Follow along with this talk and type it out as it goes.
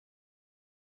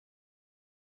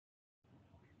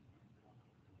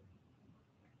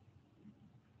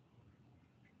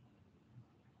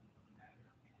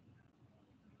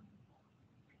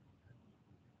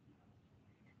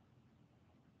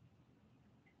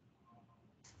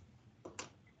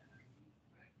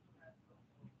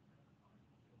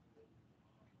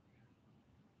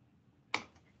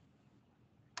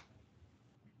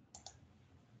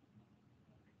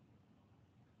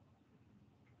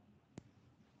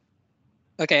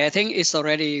Okay, I think it's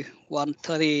already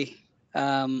 1:30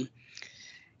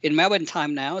 in Melbourne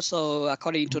time now. So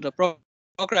according to the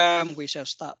program, we shall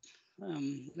start.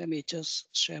 Let me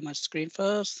just share my screen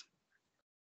first.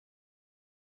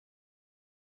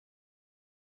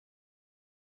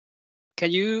 Can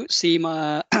you see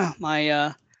my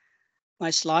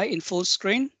my slide in full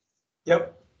screen?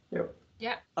 Yep.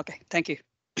 Yeah. Okay, thank you.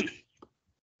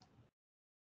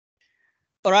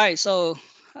 All right, so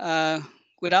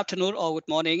good afternoon or good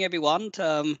morning, everyone.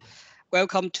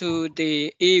 Welcome to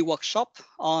the e-workshop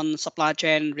on supply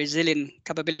chain resilient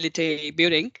capability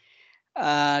building.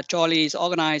 Jointly is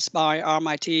organized by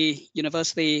RMIT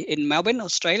University in Melbourne,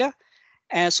 Australia,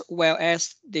 as well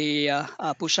as the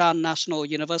Busan National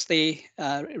University,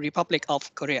 Republic of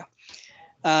Korea.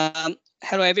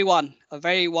 Hello, everyone. A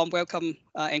very warm welcome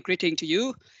and greeting to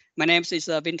you. My name is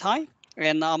Vin Thai,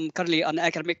 and I'm currently an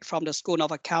academic from the School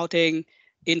of Accounting,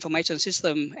 Information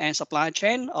System and Supply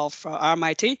Chain of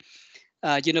RMIT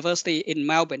University in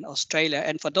Melbourne, Australia.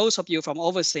 And for those of you from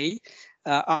overseas,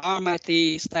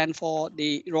 RMIT stands for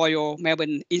the Royal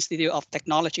Melbourne Institute of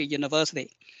Technology University.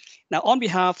 Now, on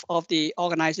behalf of the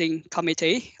organizing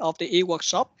committee of the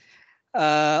e-workshop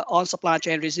on supply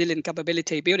chain resilient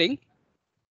capability building,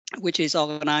 which is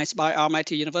organized by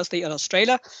RMIT University in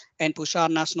Australia and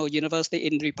Busan National University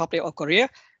in the Republic of Korea,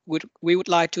 we would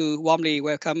like to warmly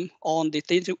welcome all the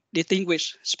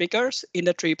distinguished speakers,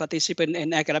 industry participants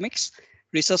and academics,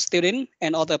 research students,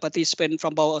 and other participants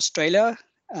from both Australia,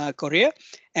 Korea,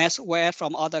 as well as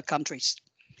from other countries.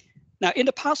 Now, in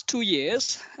the past 2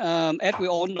 years, as we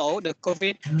all know, the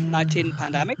COVID-19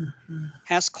 pandemic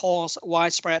has caused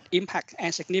widespread impact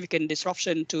and significant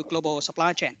disruption to global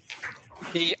supply chain.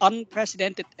 The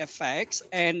unprecedented effects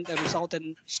and the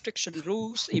resultant restriction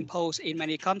rules imposed in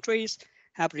many countries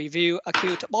have revealed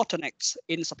acute bottlenecks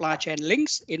in supply chain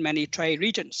links in many trade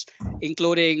regions,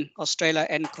 including Australia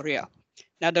and Korea.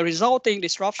 Now, the resulting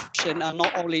disruption are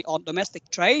not only on domestic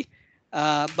trade,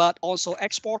 but also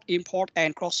export, import,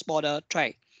 and cross-border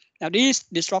trade. Now, these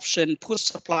disruptions put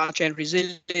supply chain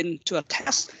resilience to a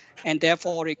test and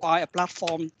therefore require a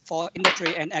platform for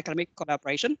industry and academic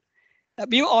collaboration.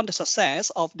 Build on the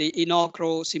success of the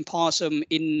inaugural symposium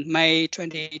in May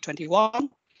 2021,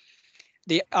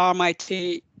 the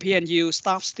RMIT PNU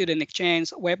Staff Student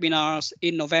Exchange webinars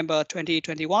in November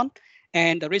 2021,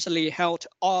 and the recently held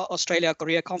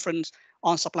Australia-Korea Conference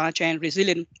on Supply Chain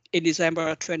Resilience in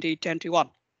December 2021.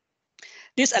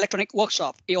 This electronic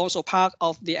workshop is also part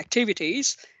of the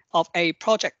activities of a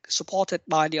project supported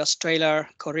by the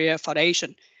Australia-Korea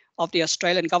Foundation of the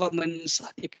Australian Government's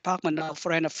Department of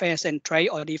Foreign Affairs and Trade,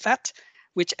 or DFAT,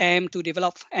 which aim to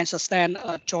develop and sustain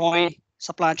a joint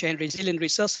supply chain resilient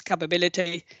research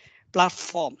capability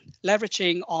platform,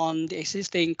 leveraging on the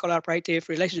existing collaborative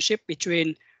relationship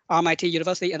between RMIT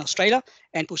University in Australia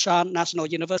and Busan National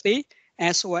University,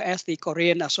 as well as the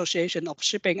Korean Association of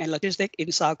Shipping and Logistics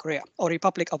in South Korea, or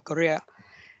Republic of Korea.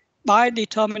 By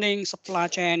determining supply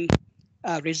chain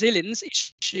resilience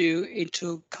issue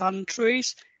into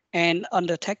countries and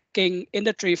undertaking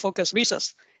industry-focused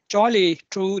research. Jointly,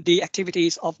 through the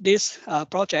activities of this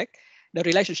project, the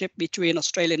relationship between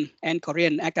Australian and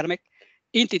Korean academic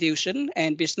institution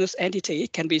and business entity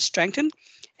can be strengthened,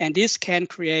 and this can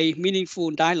create meaningful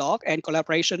dialogue and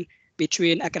collaboration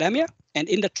between academia and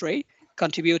industry,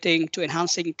 contributing to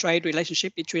enhancing trade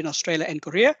relationship between Australia and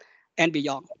Korea and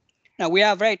beyond. Now, we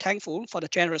are very thankful for the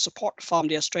generous support from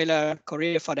the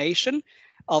Australia-Korea Foundation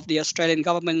of the Australian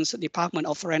Government's Department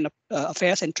of Foreign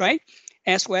Affairs and Trade,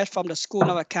 as well as from the School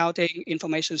of Accounting,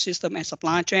 Information System and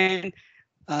Supply Chain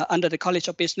under the College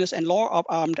of Business and Law of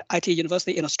IT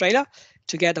University in Australia,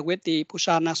 together with the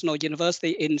Busan National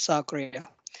University in South Korea.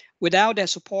 Without their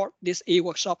support, this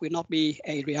e-workshop will not be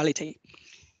a reality.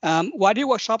 While the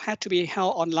workshop had to be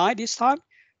held online this time,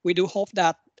 we do hope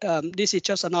that this is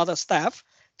just another step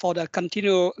for the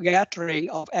continual gathering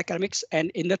of academics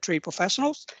and industry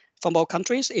professionals from both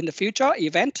countries in the future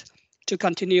event to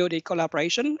continue the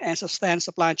collaboration and sustain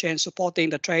supply chain supporting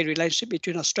the trade relationship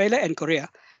between Australia and Korea.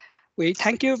 We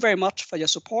thank you very much for your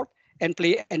support and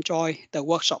please enjoy the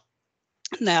workshop.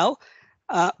 Now,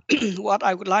 what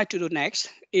I would like to do next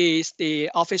is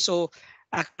the official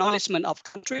acknowledgement of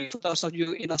country. For those of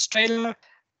you in Australia,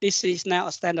 this is now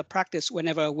a standard practice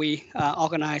whenever we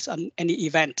organize any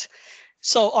event.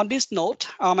 So on this note,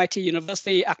 RMIT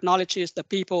University acknowledges the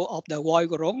people of the Woi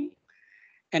Gurung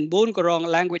and Boon Gurung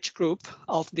language group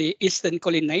of the Eastern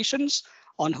Kulin Nations,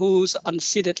 on whose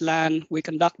unceded land we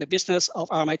conduct the business of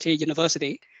RMIT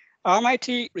University.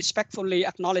 RMIT respectfully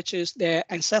acknowledges their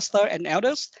ancestors and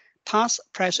elders, past,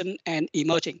 present, and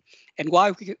emerging. And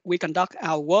while we conduct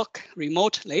our work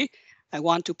remotely, I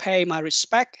want to pay my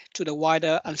respect to the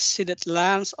wider unceded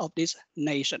lands of these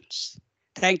nations.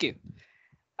 Thank you.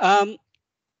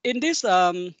 In this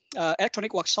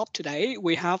electronic workshop today,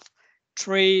 we have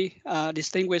three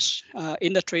distinguished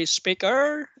industry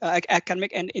speaker,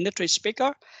 academic and industry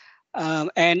speaker.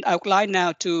 And I would like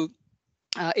now to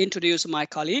introduce my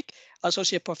colleague,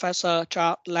 Associate Professor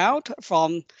Charles Loud,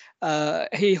 from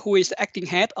who is the acting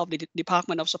head of the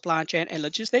Department of Supply Chain and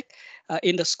Logistics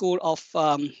in the School of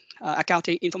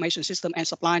Accounting, Information System and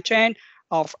Supply Chain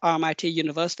of RMIT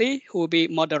University, who will be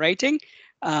moderating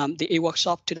the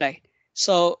e-workshop today.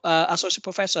 So, Associate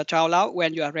Professor Charles Loud,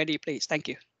 when you are ready, please. Thank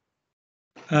you.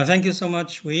 Thank you so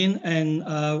much, Wayne, and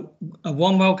a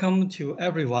warm welcome to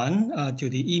everyone to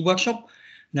the e-workshop.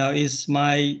 Now, it's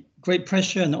my great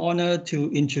pleasure and honor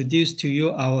to introduce to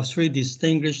you our three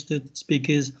distinguished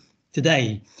speakers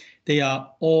today. They are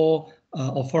all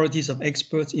authorities of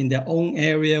experts in their own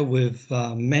area with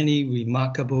many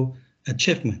remarkable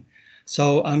achievements.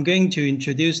 So I'm going to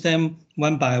introduce them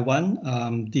one by one.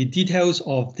 The details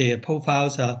of their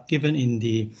profiles are given in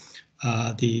the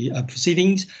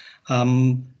proceedings.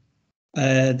 So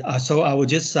I will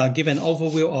just give an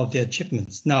overview of their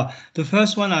achievements. Now, the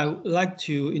first one I would like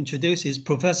to introduce is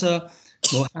Professor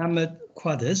Mohammed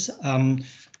Quaddus.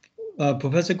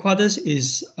 Professor Quaddus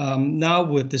is now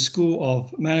with the School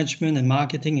of Management and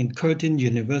Marketing in Curtin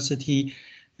University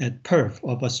at Perth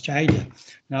of Australia.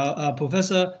 Now,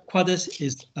 Professor Quaddus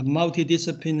is a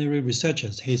multidisciplinary researcher.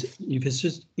 His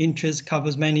interest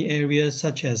covers many areas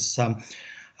such as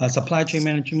supply chain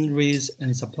management, risk,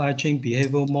 and supply chain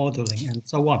behavioral modeling, and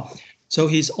so on. So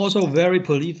he's also a very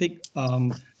prolific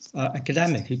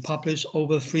academic. He published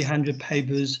over 300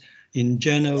 papers in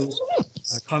journals,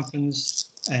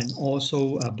 conferences, and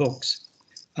also books.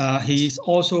 He's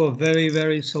also a very,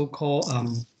 very so-called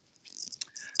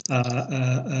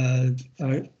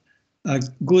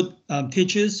good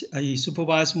teachers. He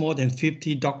supervised more than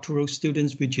 50 doctoral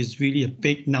students, which is really a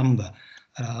big number.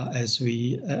 As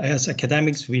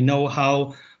academics, we know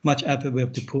how much effort we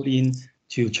have to put in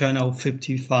to churn out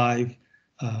 55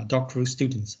 doctoral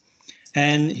students.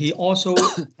 And he also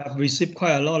have received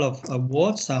quite a lot of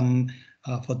awards.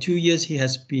 For 2 years, he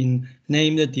has been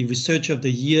named the Researcher of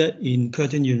the Year in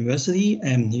Curtin University,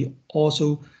 and he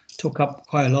also took up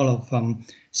quite a lot of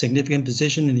significant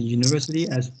position in the university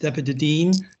as Deputy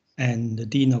Dean and the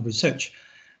Dean of Research.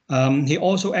 He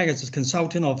also acts as a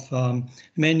consultant of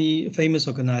many famous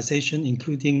organizations,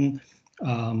 including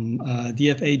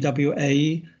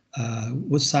DFAWA,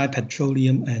 Woodside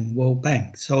Petroleum, and World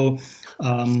Bank. So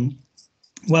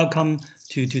welcome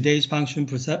to today's function,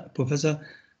 Professor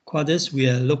Quaddus. We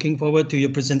are looking forward to your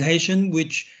presentation,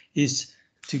 which is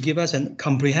to give us a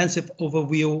comprehensive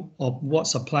overview of what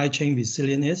supply chain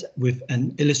resilience is with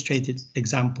an illustrated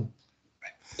example.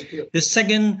 The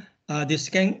second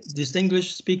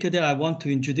distinguished speaker that I want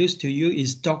to introduce to you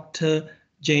is Dr.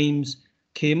 James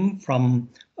Kim from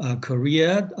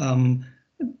Korea.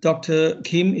 Dr.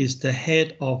 Kim is the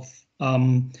head of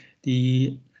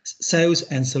the Sales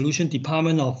and Solution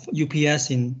Department of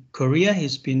UPS in Korea.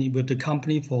 He's been with the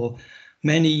company for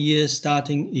many years,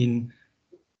 starting in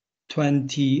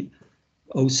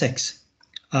 2006.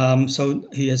 So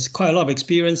he has quite a lot of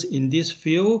experience in this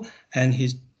field, and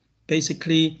he's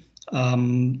basically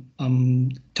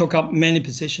took up many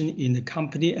positions in the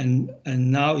company and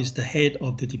now is the head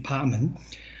of the department.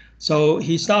 So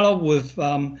he started off with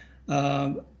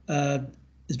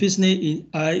his business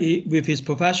with his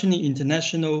profession in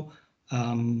international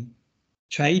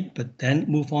trade, but then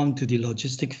move on to the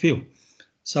logistic field.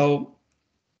 So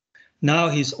now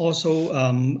he's also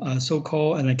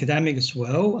so-called an academic as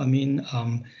well. I mean,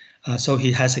 so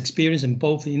he has experience in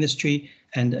both the industry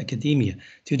and academia.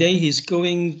 Today, he's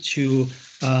going to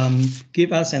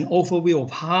give us an overview of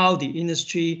how the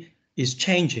industry is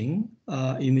changing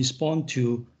in response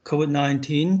to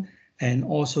COVID-19, and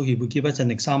also he will give us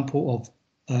an example of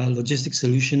logistic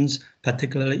solutions,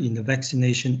 particularly in the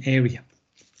vaccination area.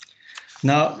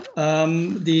 Now,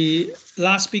 the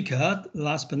last speaker,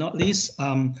 last but not least,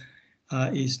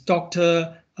 is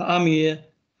Dr. Amir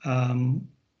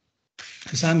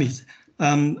Hassami.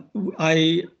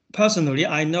 Personally,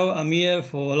 I know Amir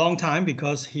for a long time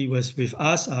because he was with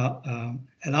us at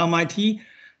RMIT,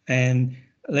 and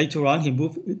later on he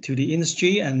moved to the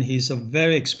industry, and he's a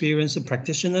very experienced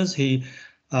practitioner. He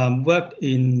worked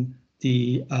in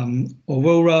the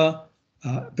Aurora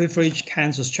Beverage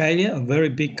Cans Australia, a very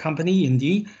big company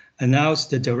indeed, and now is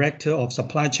the director of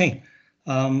supply chain.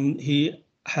 He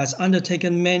has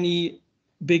undertaken many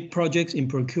big projects in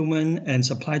procurement and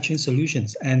supply chain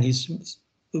solutions, and he's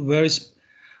very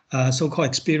so-called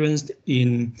experienced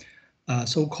in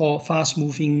so-called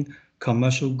fast-moving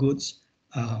commercial goods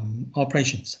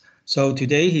operations. So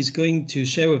today he's going to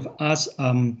share with us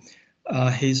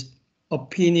his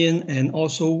opinion and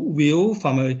also view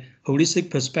from a holistic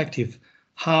perspective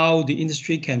how the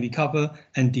industry can recover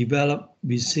and develop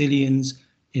resilience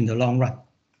in the long run,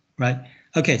 right?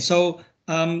 Okay, so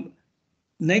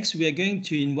next we are going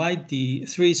to invite the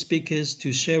three speakers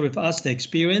to share with us their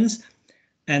experience,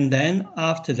 and then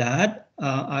after that,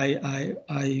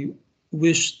 I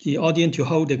wish the audience to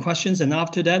hold the questions, and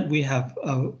after that we have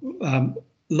a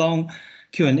long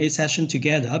Q&A session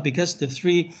together because the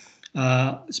three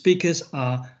speakers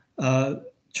are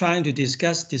trying to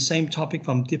discuss the same topic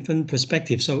from different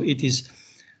perspectives. So it is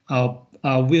our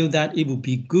will that it would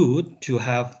be good to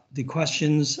have the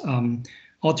questions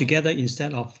all together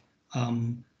instead of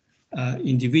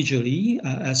individually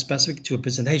as specific to a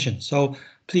presentation. So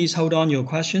please hold on your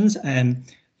questions, and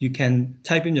you can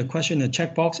type in your question in the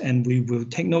chat box, and we will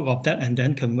take note of that and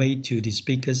then convey to the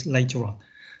speakers later on.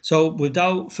 So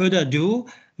without further ado,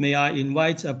 may I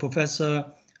invite Professor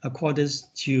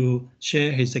Quaddus to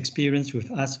share his experience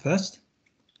with us first.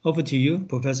 Over to you,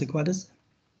 Professor Quaddus.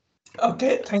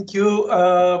 Okay, thank you.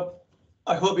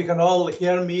 I hope you can all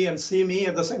hear me and see me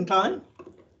at the same time.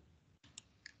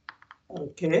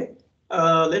 Okay,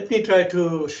 let me try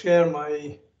to share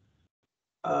my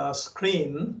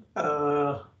screen.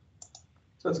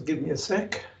 Just give me a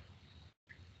sec.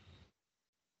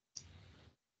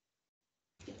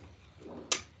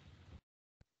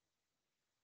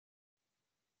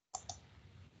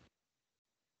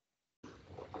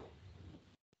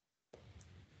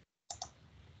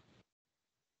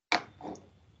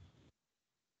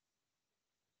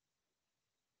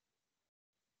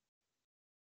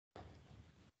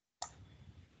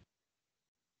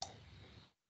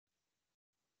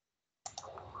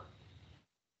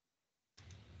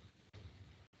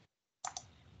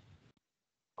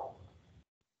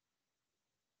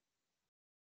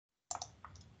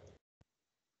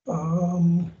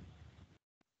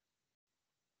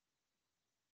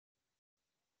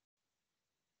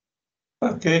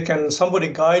 Okay, can somebody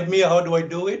guide me? How do I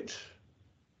do it?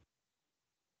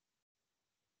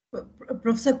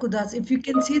 Professor Quaddus, if you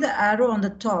can see the arrow on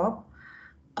the top,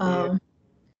 Yeah.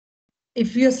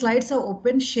 if your slides are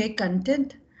open, share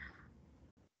content,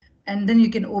 and then you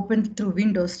can open through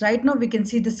Windows. Right now, we can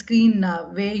see the screen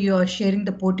where you are sharing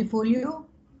the portfolio.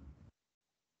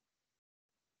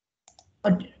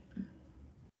 Or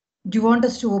do you want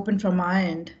us to open from our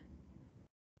end?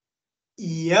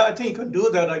 Yeah, I think you can do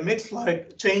that. I made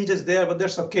slide changes there, but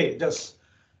that's okay. Just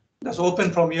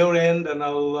open from your end, and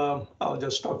I'll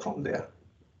just start from there.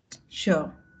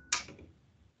 Sure.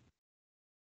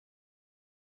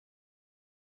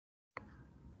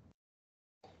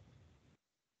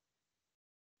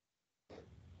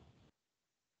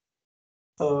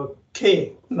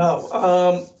 Okay, now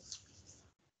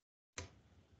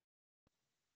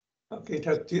okay, it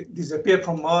has disappeared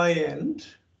from my end.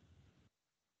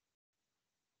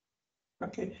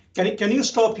 Okay, can you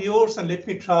stop yours and let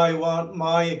me try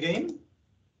my again?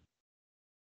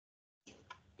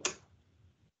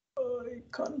 I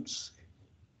can't see.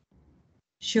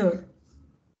 Sure.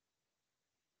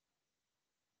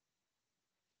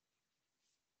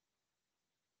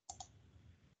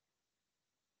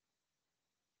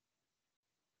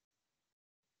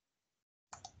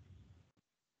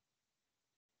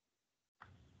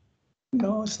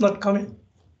 No, it's not coming.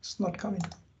 It's not coming.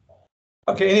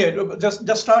 Okay, anyway,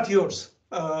 just start yours.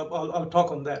 I'll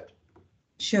talk on that.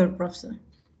 Sure, Professor.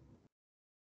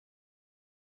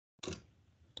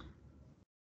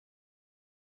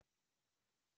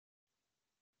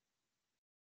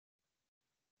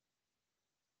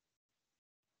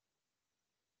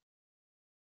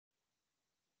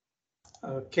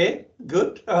 Okay,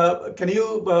 good. Can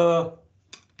you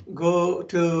go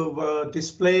to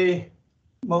display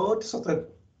mode so that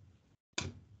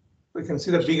we can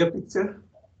see the bigger picture?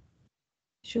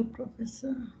 Sure,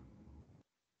 Professor.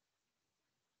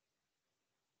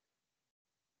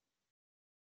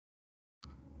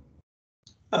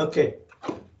 Okay,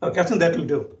 okay, I think that will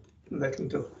do. That will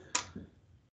do.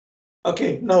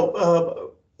 Okay, now,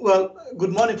 well,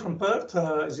 good morning from Perth.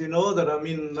 As you know, that I'm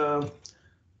in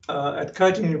at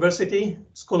Curtin University,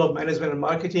 School of Management and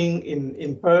Marketing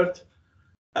in Perth.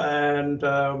 And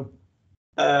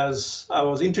as I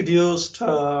was introduced,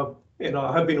 you know,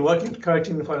 I have been working at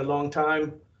Curtin for a long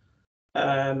time,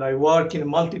 and I work in a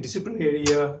multidisciplinary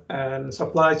area, and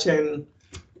supply chain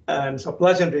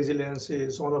resilience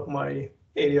is one of my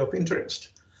area of interest.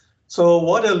 So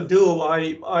what I'll do,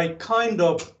 I kind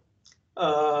of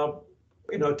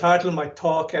you know, title my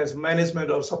talk as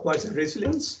Management of Supply Chain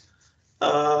Resilience.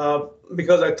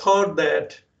 because I thought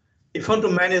that if you want to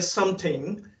manage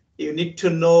something, you need to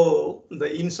know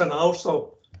the ins and outs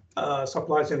of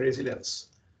supply chain resilience.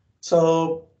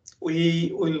 So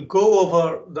we will go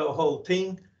over the whole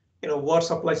thing, what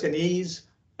supply chain is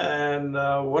and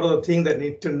what are the things that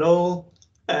need to know.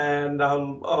 And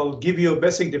I'll give you a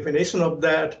basic definition of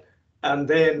that. And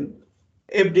then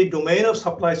every domain of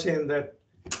supply chain that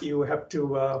you have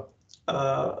to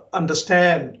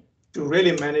understand to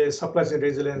really manage supply chain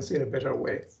resilience in a better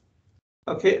way.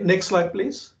 Okay, next slide,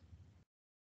 please.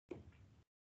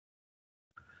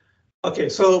 Okay,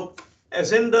 so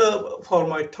agenda for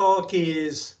my talk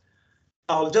is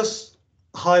I'll just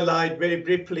highlight very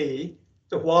briefly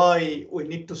the why we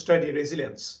need to study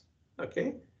resilience.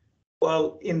 Okay,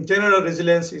 well, in general,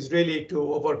 resilience is really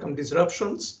to overcome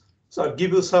disruptions. So I'll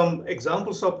give you some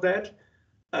examples of that.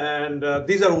 And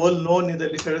these are well known in the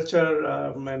literature,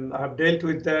 and I've dealt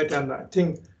with that. And I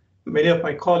think many of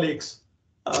my colleagues,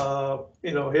 here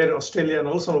in Australia and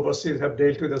also overseas have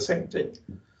dealt with the same thing.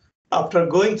 After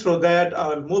going through that,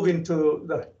 I'll move into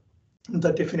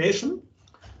the definition.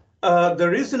 The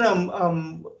reason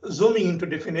I'm zooming into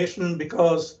definition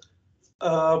because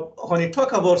when you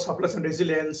talk about supply chain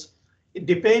resilience, it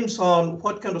depends on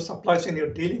what kind of supply chain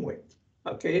you're dealing with.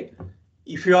 Okay,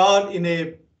 if you are in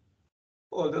a,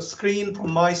 well, the screen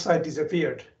from my side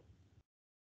disappeared.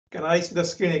 Can I see the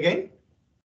screen again?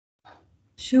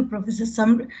 Sure, Professor.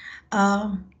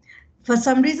 For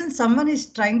some reason, someone is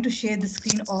trying to share the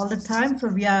screen all the time, so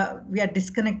we are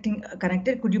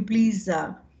connected. Could you please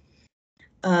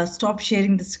stop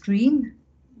sharing the screen?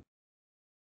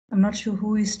 I'm not sure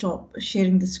who is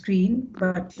sharing the screen,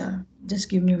 but just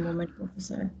give me a moment,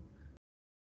 Professor.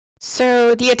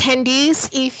 So the attendees,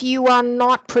 if you are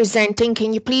not presenting,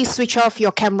 can you please switch off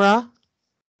your camera?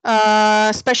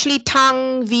 Especially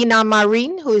Tang Vina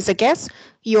Marine, who is a guest,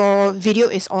 your video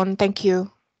is on. Thank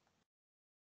you.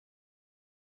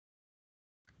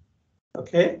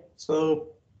 Okay, so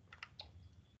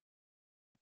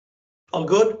all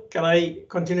good. Can I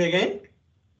continue again?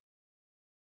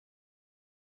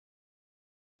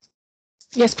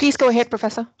 Yes, please go ahead,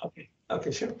 Professor.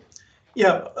 Okay, sure.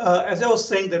 Yeah, as I was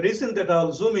saying, the reason that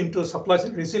I'll zoom into supply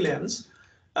chain resilience,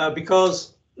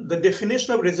 because the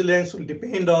definition of resilience will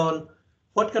depend on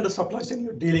what kind of supply chain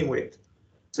you're dealing with.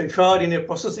 So if you are in a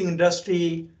processing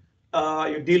industry,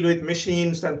 you deal with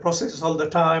machines and processes all the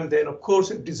time, then of course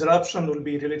a disruption will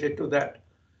be related to that.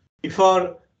 If you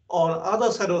are on other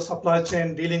side of the supply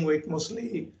chain dealing with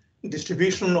mostly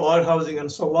distribution, warehousing, and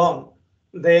so on,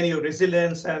 then your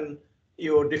resilience and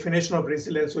your definition of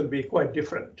resilience will be quite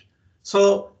different.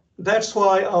 So that's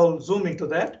why I'll zoom into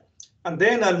that. And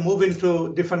then I'll move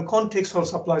into different contexts for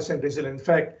supply chain resilience. In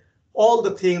fact, all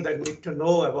the things that you need to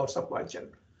know about supply chain.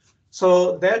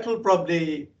 So that will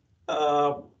probably,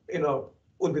 will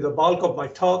be the bulk of my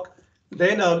talk.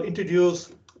 Then I'll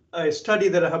introduce a study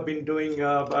that I have been doing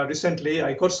recently.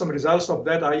 I got some results of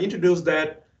that. I introduced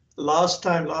that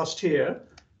last year,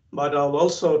 but I'll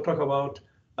also talk about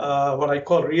what I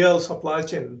call real supply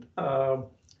chain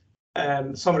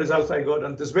and some results I got.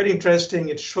 And this is very interesting.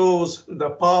 It shows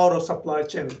the power of supply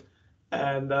chain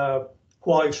and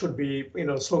why you should be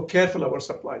so careful about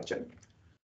supply chain.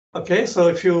 Okay, so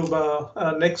if you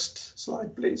next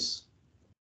slide, please.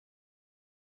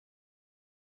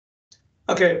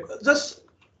 Okay, just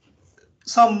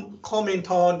some comment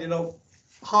on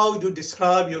how you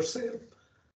describe yourself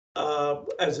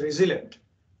as resilient.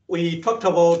 We talked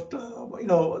about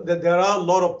that there are a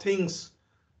lot of things,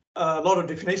 a lot of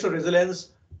definition of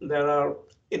resilience. There are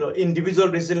individual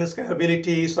resilience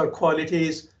capabilities or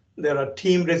qualities. There are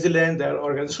team resilience, there are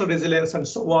organizational resilience, and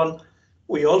so on.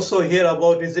 We also hear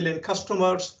about resilient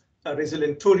customers,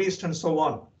 resilient tourists, and so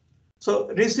on. So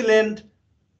resilient,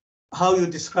 how you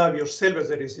describe yourself as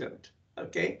a resilient.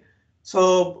 Okay,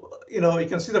 so you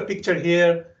can see the picture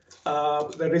here.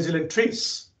 The resilient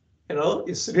trees,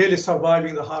 is really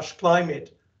surviving the harsh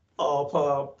climate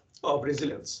of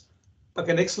resilience.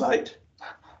 Okay, next slide.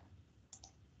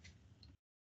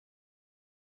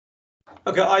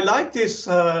 Okay, I like this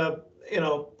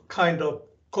kind of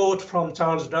quote from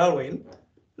Charles Darwin,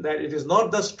 that it is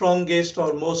not the strongest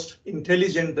or most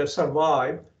intelligent that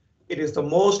survive, it is the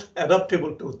most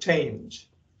adaptable to change.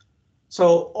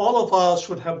 So all of us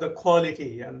should have the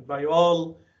quality, and by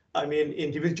all, I mean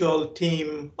individual,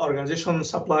 team, organization,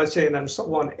 supply chain, and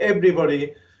so on.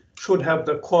 Everybody should have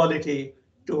the quality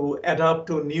to adapt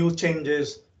to new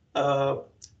changes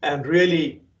and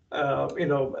really,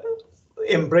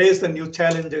 embrace the new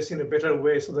challenges in a better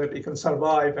way so that it can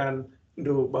survive and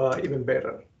do even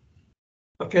better.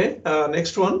 Okay,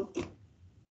 next one.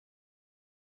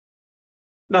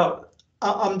 Now,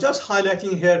 I'm just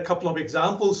highlighting here a couple of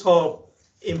examples of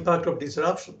impact of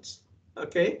disruptions.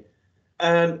 Okay,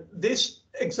 and this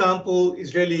example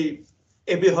is really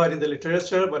everywhere in the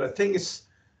literature, but I think it's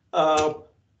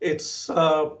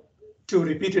to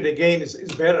repeat it again is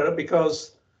better,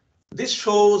 because this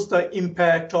shows the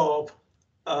impact of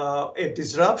a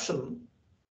disruption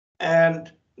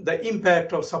and the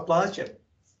impact of supply chain.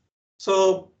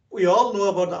 So we all know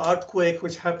about the earthquake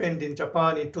which happened in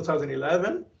Japan in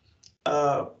 2011.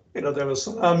 There was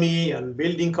tsunami and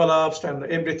building collapsed and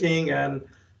everything, and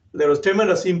there was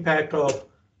tremendous impact of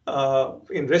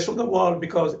in rest of the world,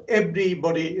 because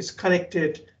everybody is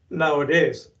connected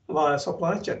nowadays via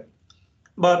supply chain.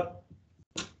 But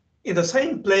in the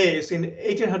same place in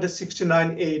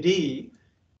 1869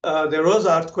 AD, there was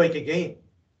earthquake again.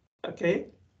 Okay,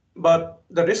 but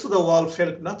the rest of the world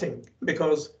felt nothing,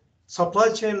 because supply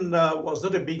chain was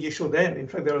not a big issue then. In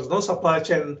fact, there was no supply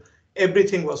chain.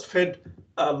 Everything was fed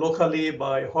locally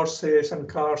by horses and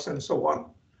cars and so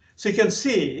on. So you can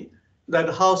see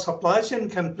that how supply chain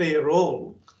can play a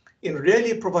role in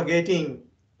really propagating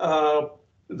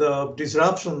the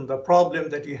disruption, the problem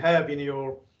that you have in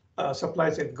your supply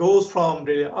chain. It goes from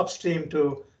really upstream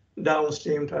to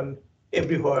downstream and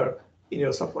everywhere in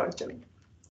your supply chain.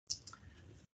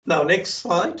 Now, next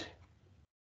slide.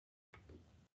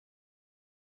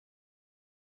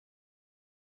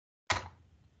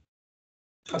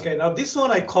 Okay, now this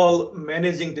one I call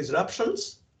managing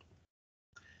disruptions.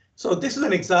 So this is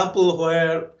an example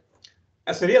where,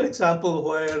 as a real example,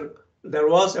 where there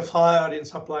was a fire in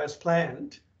supplier's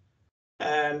plant,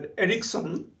 and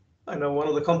Ericsson, I know one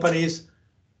of the companies,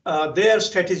 their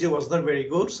strategy was not very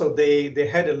good. So they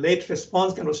had a late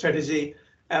response kind of strategy,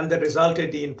 and that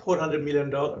resulted in $400 million.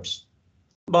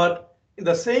 But in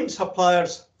the same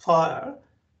supplier's fire,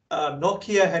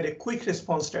 Nokia had a quick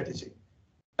response strategy.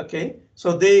 Okay,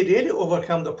 so they really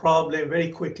overcome the problem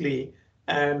very quickly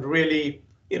and really,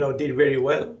 did very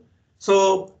well.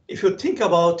 So if you think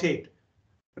about it,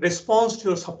 response to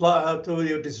your to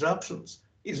your disruptions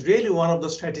is really one of the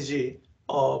strategy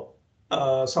of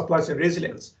supply chain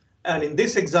resilience. And in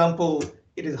this example,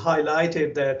 it is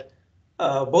highlighted that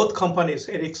both companies,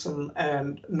 Ericsson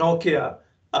and Nokia,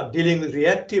 are dealing with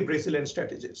reactive resilience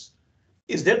strategies.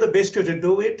 Is that the best way to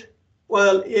do it?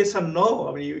 Well, yes and no.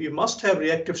 I mean, you must have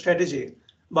reactive strategy,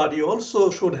 but you also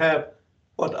should have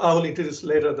what I will introduce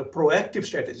later, the proactive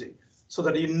strategy, so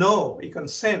that you can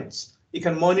sense, you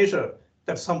can monitor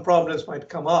that some problems might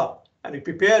come up, and you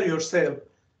prepare yourself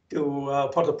to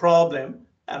for the problem,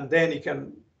 and then you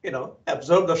can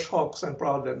absorb the shocks and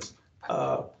problems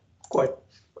quite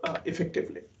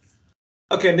effectively.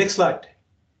 Okay, next slide.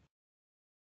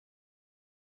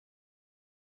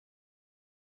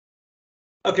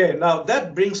 Okay, now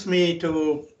that brings me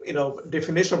to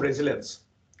definition of resilience.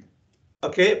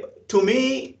 Okay, to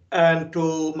me and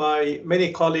to my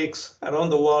many colleagues around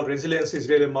the world, resilience is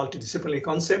really a multidisciplinary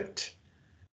concept.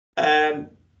 And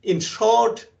in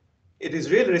short, it is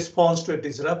really response to a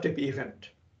disruptive event.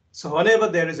 So whenever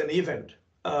there is an event,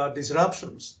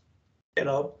 disruptions,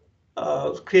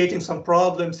 creating some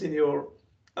problems in your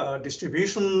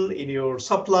distribution, in your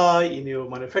supply, in your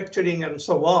manufacturing, and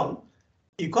so on,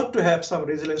 you got to have some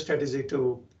resilience strategy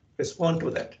to respond to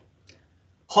that.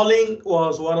 Holling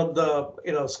was one of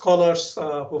the scholars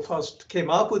who first came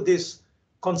up with this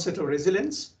concept of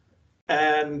resilience,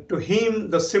 and to him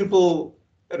the simple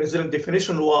resilient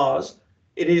definition was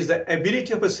it is the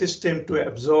ability of a system to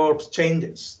absorb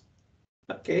changes.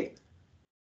 Okay,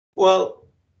 well,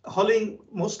 Holling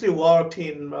mostly worked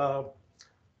in by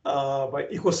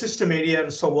ecosystem area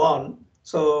and so on.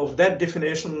 So that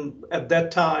definition at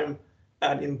that time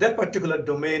and in that particular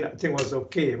domain, I think was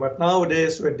okay. But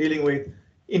nowadays we're dealing with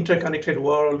interconnected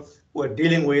world. We're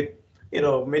dealing with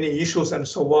many issues and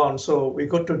so on. So we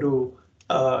got to do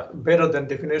better than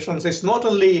definitions. It's not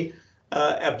only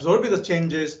absorbing the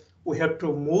changes, we have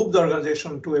to move the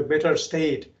organization to a better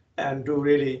state and do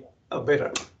really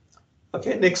better.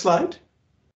 Okay, next slide.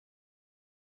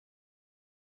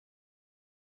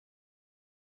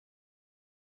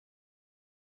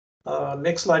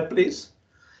 Next slide, please.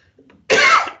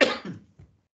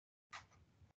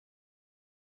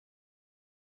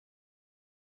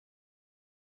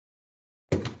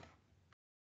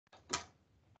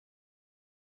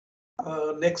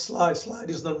 Next slide. Slide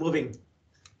is not moving.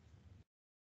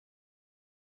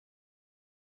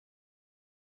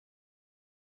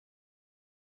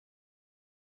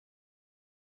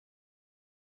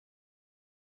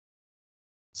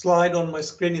 Slide on my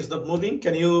screen is not moving.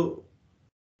 Can you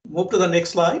move to the next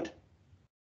slide?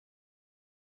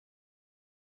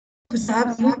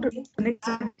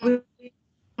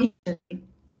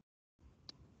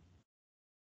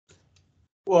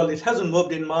 Well, it hasn't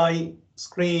moved in my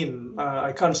screen.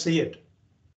 I can't see it.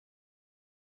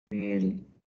 Really?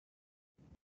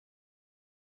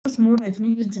 There's more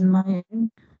definitions in my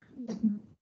end.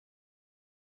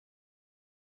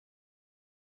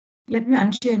 Let me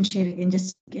unshare and share again,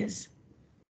 just in case.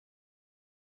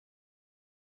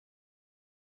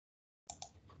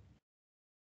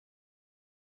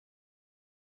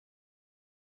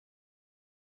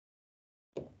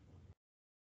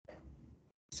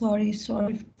 Sorry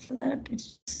for that.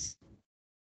 It's...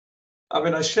 I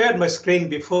mean, I shared my screen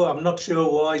before. I'm not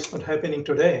sure why it's not happening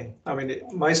today. I mean,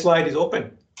 my slide is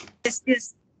open.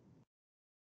 Yes.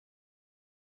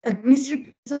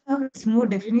 Administrative has more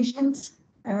definitions.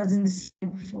 I was in this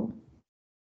slide before.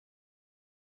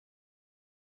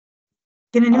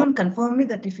 Can anyone confirm me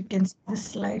that if you can see this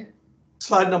slide?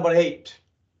 Slide number 8.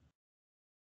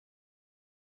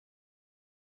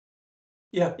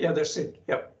 Yeah, that's it.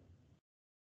 Yep.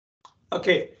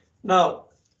 Okay, now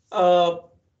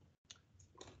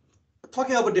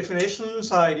talking about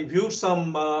definitions, I reviewed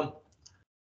some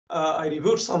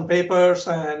papers,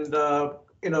 and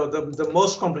the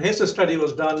most comprehensive study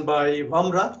was done by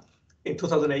Vamra in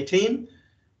 2018,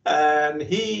 and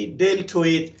he dealt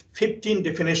with 15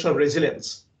 definitions of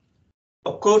resilience.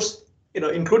 Of course,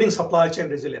 including supply chain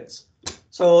resilience.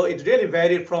 So it really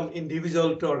varied from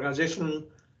individual to organization,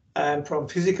 and from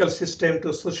physical system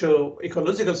to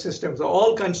socio-ecological systems. So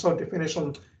all kinds of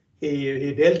definitions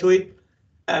he dealt with.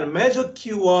 And major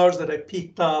keywords that I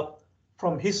picked up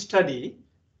from his study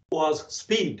was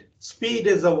speed. Speed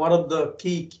is one of the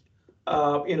key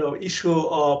issue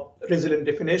of resilient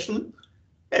definition.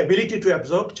 Ability to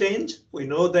absorb change. We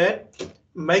know that.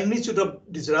 Magnitude of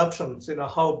disruptions,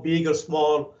 how big or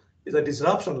small is a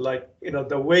disruption, like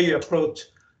the way you approach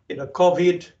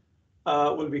COVID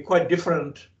will be quite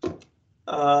different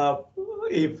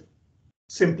if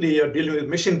simply you're dealing with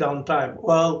machine downtime.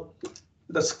 Well,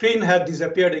 the screen had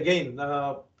disappeared again.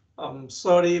 I'm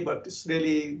sorry, but it's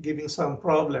really giving some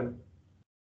problem.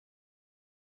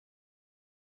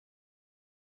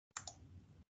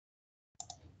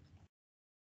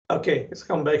 Okay, let's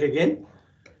come back again.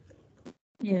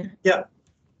 Yeah.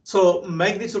 So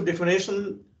magnitude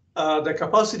definition, the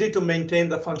capacity to maintain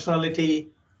the functionality,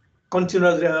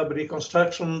 continuous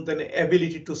reconstruction, then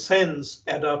ability to sense,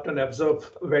 adapt, and absorb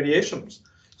variations.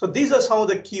 So these are some of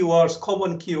the keywords,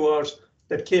 common keywords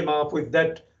that came up with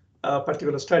that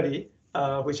particular study,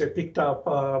 which I picked up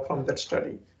from that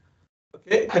study.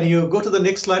 Okay, can you go to the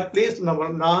next slide, please?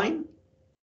 Number 9.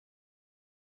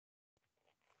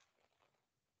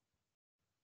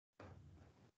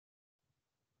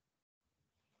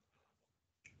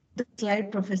 The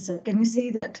slide, Professor. Can you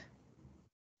see that?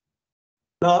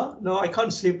 No, I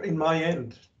can't see in my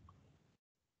end.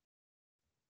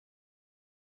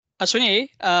 Ashwini,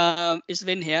 it's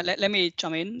Vin here. Let me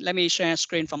jump in. Let me share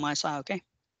screen from my side, okay?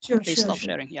 Sure, Please stop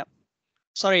sharing. Yep.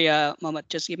 Sorry, Mohammed,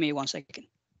 just give me 1 second.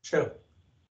 Sure.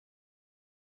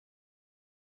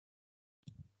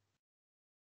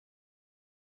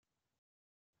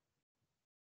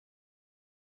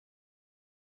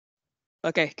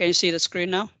 Okay, can you see the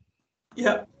screen now?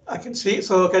 Yeah, I can see.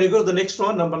 So can you go to the next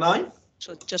one, number 9?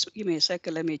 So just give me a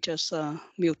second. Let me just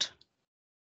mute.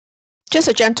 Just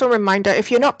a gentle reminder,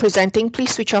 if you're not presenting,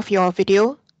 please switch off your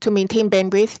video to maintain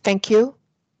bandwidth. Thank you.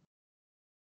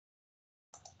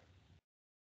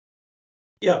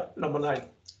 Yeah, number 9.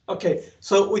 Okay,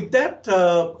 so with that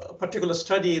particular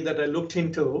study that I looked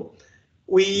into,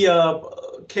 we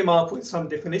came up with some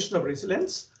definition of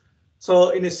resilience. So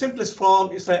in its simplest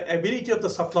form, it's the ability of the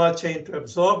supply chain to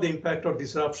absorb the impact of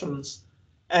disruptions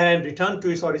and return to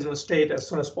its original state as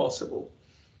soon as possible.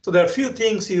 So there are a few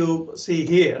things you see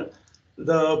here.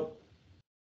 To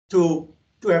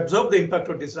absorb the impact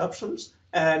of disruptions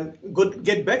and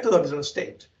get back to the original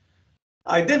state.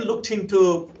 I then looked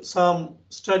into some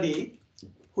study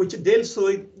which deals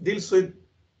with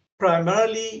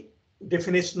primarily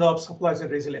definition of supply chain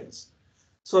resilience.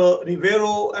 So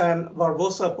Rivero and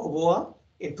Barbosa Poboa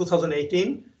in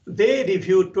 2018, they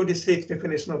reviewed 26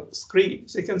 definitions of SCREE.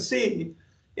 So you can see,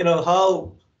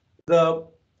 how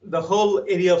the whole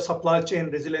area of supply chain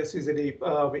resilience is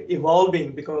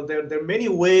evolving, because there are many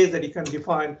ways that you can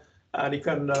define and you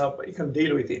can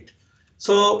deal with it.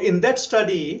 So in that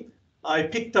study, I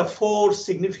picked up 4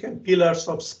 significant pillars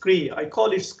of SCREE. I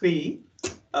call it SCREE,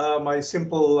 my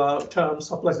simple term,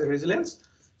 supply chain resilience.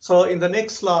 So in the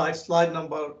next slide, slide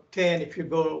number 10, if you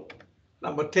go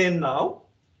number 10 now,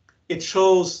 it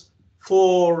shows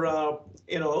 4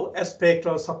 aspects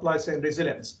of supply chain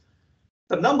resilience.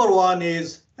 The number 1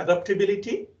 is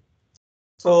adaptability.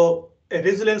 So a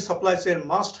resilient supply chain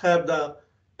must have the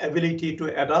ability to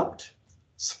adapt.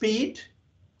 speed.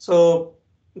 So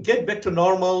get back to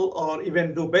normal or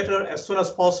even do better as soon as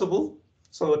possible.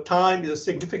 So time is a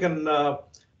significant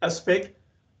aspect.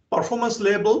 Performance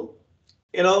level,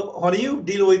 when you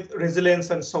deal with resilience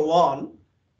and so on,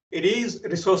 it is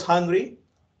resource hungry.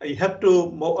 You have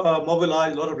to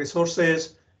mobilize a lot of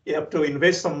resources. You have to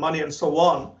invest some money and so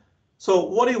on. So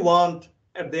what do you want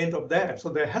at the end of that? So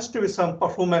there has to be some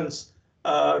performance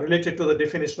related to the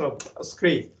definition of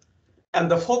screen. And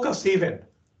the focus event.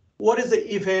 What is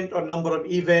the event or number of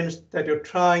events that you're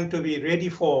trying to be ready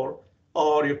for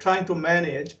or you're trying to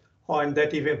manage when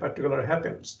that event particular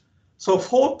happens? So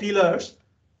 4 pillars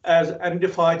as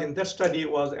identified in that study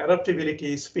was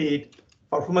adaptability, speed,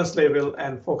 performance level,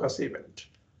 and focus event.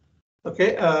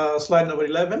 Okay, slide number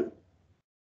 11.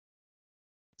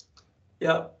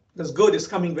 Yeah, that's good. It's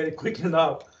coming very quickly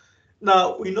now.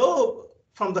 Now, we know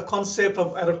from the concept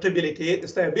of adaptability,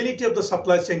 it's the ability of the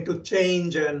supply chain to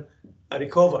change and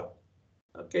recover.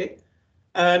 Okay,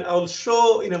 and I'll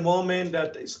show in a moment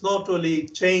that it's not only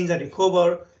change and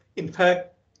recover, in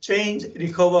fact, change,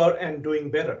 recover, and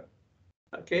doing better.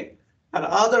 Okay, and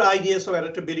other ideas of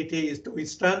adaptability is to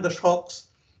withstand the shocks,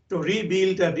 to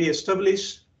rebuild and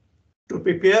reestablish, to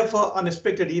prepare for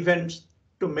unexpected events,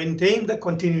 to maintain the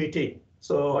continuity.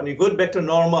 So when you go back to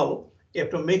normal, you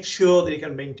have to make sure that you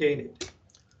can maintain it.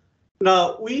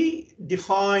 Now we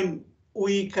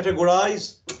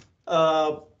categorize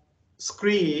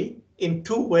SCREE in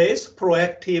 2 ways,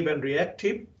 proactive and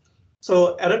reactive.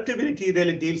 So adaptability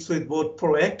really deals with both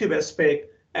proactive aspect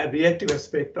and reactive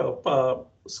aspect of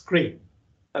SCREE.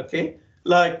 Okay,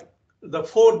 like the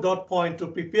 4 dot point to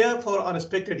prepare for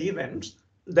unexpected events,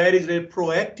 there is a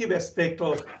proactive aspect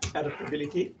of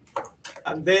adaptability.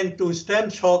 And then to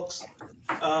withstand shocks,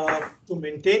 to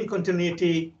maintain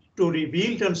continuity, to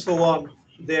rebuild and so on,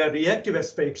 they are reactive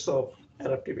aspects of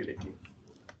adaptability.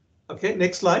 Okay,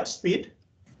 next slide, speed.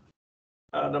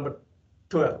 Number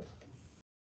 12.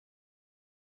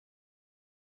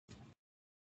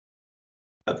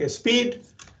 Okay, speed.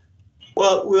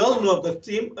 Well, we all know the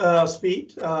theme,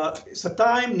 speed. It's a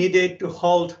time needed to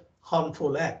halt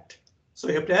harmful act. So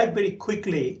you have to act very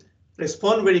quickly,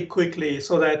 respond very quickly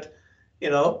so that,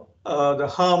 the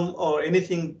harm or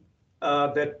anything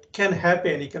that can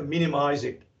happen, you can minimize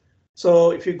it.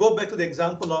 So if you go back to the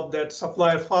example of that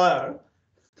supplier fire,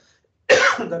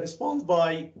 the response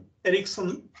by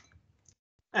Ericsson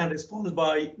and response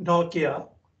by Nokia,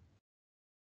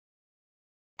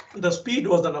 the speed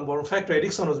was the number one factor.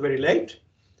 Ericsson was very late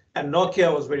and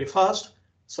Nokia was very fast.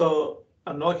 So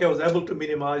Nokia was able to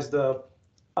minimize the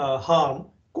harm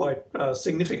quite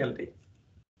significantly.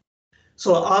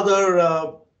 So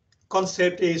other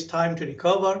concept is time to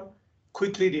recover,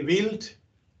 quickly revealed,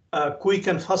 quick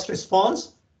and fast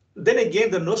response. Then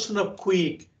again, the notion of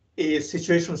quick is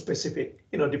situation specific,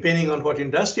 depending on what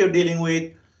industry you're dealing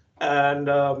with and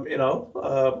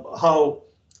how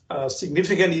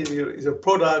significant is your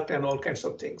product and all kinds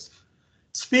of things.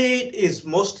 Speed is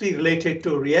mostly related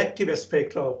to reactive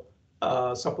aspect of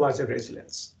supply chain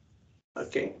resilience.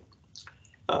 Okay,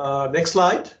 next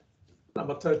slide,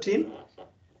 number 13.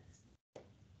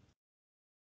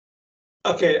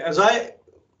 Okay, as I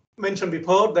mentioned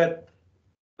before that,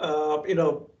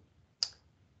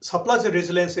 supply chain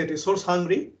resilience is resource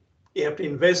hungry. You have to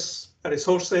invest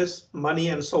resources, money,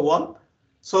 and so on.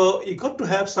 So you got to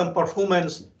have some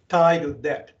performance tied with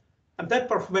that. And that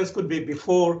performance could be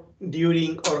before,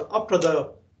 during, or after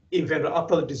the event, or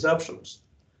after the disruptions.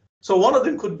 So one of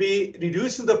them could be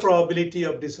reducing the probability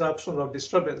of disruption or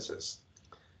disturbances.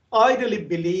 I really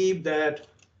believe that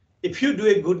if you do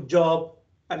a good job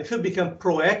and if you become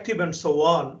proactive and so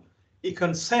on, you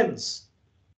can sense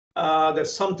that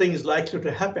something is likely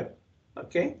to happen.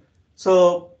 Okay,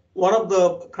 so one of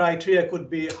the criteria could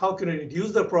be how can you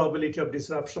reduce the probability of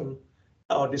disruption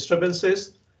or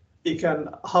disturbances?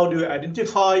 How do you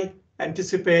identify,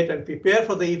 anticipate, and prepare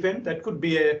for the event? That could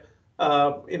be a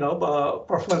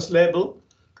performance level.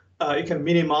 You can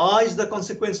minimize the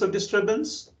consequence of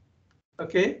disturbance.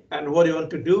 Okay, and what do you want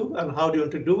to do and how do you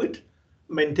want to do it?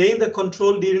 Maintain the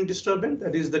control during disturbance,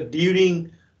 that is the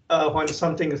during when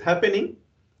something is happening,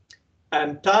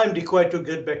 and time required to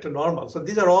get back to normal. So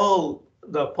these are all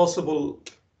the possible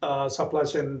supply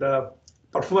chain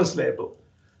performance level.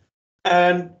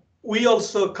 And we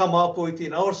also come up with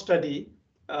in our study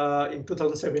in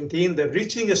 2017 that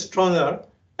reaching a stronger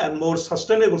and more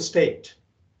sustainable state.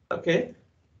 Okay,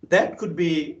 that could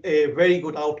be a very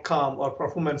good outcome or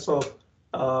performance of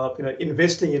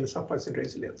investing in supply chain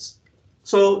resilience.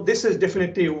 So this is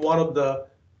definitely one of the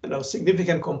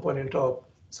significant component of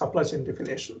supply chain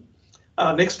definition.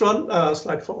 Next one,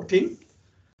 slide 14.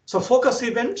 So focus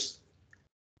events.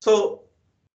 So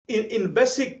in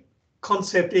basic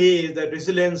concept is that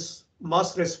resilience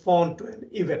must respond to an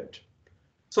event.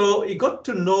 So you got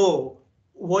to know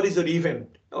what is an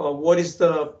event, or what is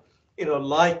the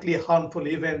likely harmful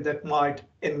event that might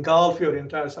engulf your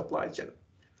entire supply chain.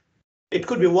 It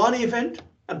could be one event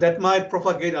and that might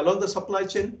propagate along the supply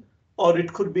chain, or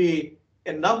it could be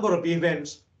a number of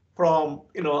events from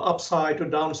upside to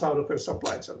downside of your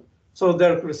supply chain. So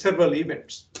there could be several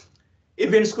events.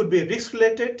 Events could be risk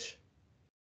related,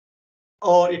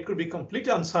 or it could be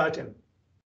completely uncertain.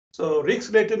 So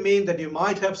risk related means that you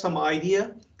might have some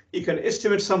idea, you can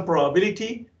estimate some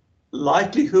probability,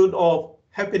 likelihood of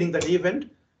happening that event,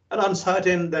 and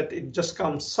uncertain that it just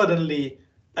comes suddenly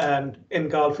and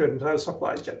engulf your entire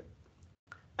supply chain.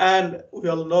 And we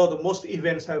all know that most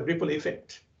events have ripple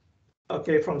effect.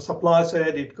 Okay, from supply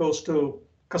side, it goes to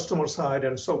customer side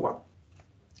and so on.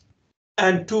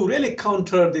 And to really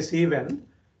counter this event,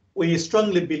 we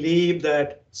strongly believe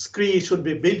that SCREE should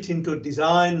be built into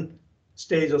design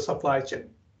stage of supply chain.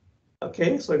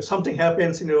 Okay, so if something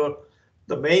happens in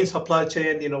the main supply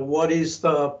chain, what is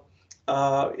the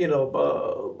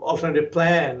alternative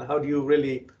plan? How do you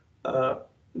really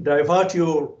divert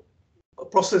your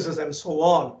processes and so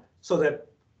on, so that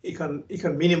you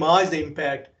can minimize the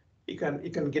impact, you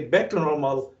can get back to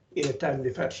normal in a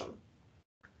timely fashion.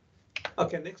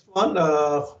 Okay, next one,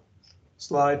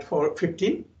 slide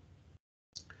 15.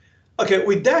 Okay,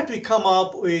 with that we come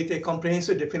up with a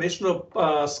comprehensive definition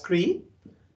of SCREE,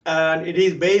 and it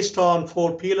is based on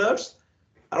 4 pillars,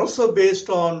 and also based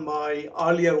on my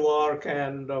earlier work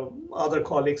and other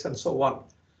colleagues and so on.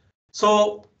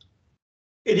 So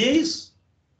it is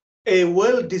a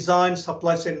well-designed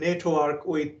supply chain network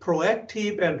with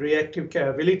proactive and reactive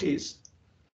capabilities,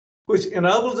 which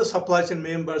enables the supply chain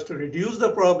members to reduce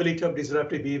the probability of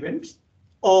disruptive events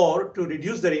or to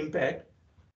reduce their impact,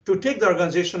 to take the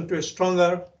organization to a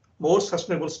stronger, more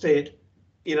sustainable state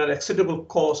in an acceptable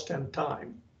cost and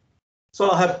time.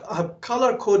 So I have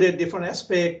color-coded different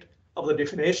aspects of the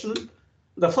definition.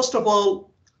 The first of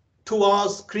all, to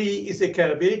us, SCREE is a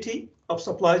capability of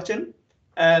supply chain,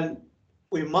 and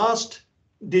we must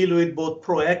deal with both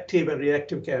proactive and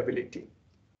reactive capability.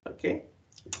 Okay.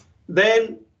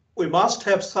 Then we must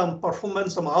have some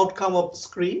performance, some outcome of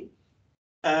SCREE,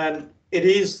 and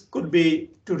it could be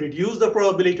to reduce the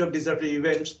probability of disruptive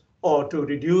events or to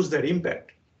reduce their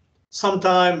impact.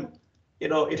 Sometimes,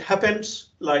 it happens,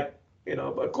 like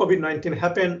COVID-19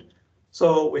 happened,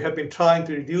 so we have been trying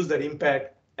to reduce that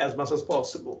impact as much as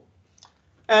possible.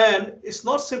 And it's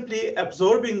not simply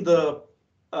absorbing the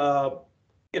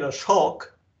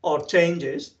shock or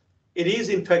changes. It is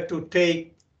in fact to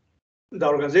take the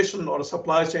organization or the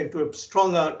supply chain to a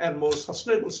stronger and more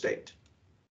sustainable state,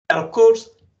 and of course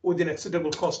within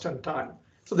acceptable cost and time.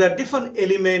 So there are different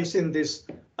elements in this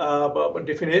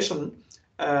definition,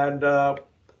 and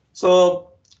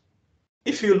so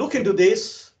if you look into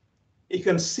this, you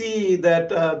can see that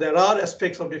there are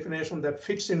aspects of definition that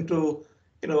fits into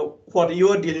what you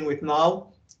are dealing with now.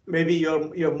 Maybe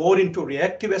you're more into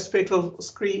reactive aspect of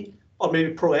SCREE, or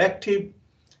maybe proactive.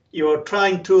 You're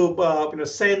trying to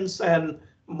sense and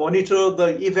monitor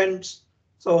the events,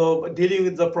 so dealing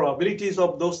with the probabilities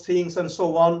of those things and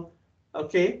so on.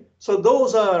 Okay, so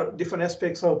those are different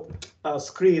aspects of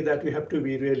SCREE that we have to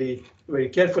be really very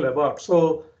careful about.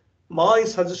 So my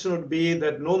suggestion would be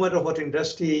that no matter what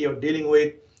industry you're dealing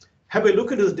with, have a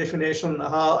look at this definition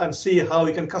and see how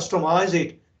you can customize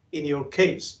it in your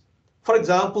case. For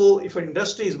example, if an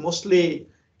industry is mostly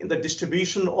in the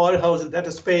distribution or warehouse in that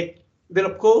aspect, then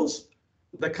of course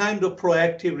the kind of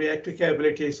proactive reactive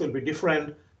capabilities will be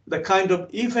different. The kind of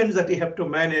events that you have to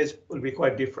manage will be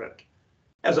quite different,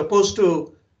 as opposed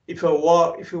to if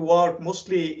you work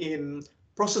mostly in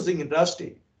processing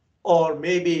industry, or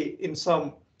maybe in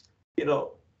some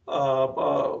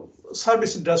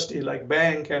service industry like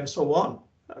bank and so on.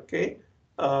 Okay,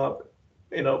 a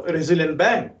resilient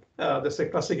bank. That's a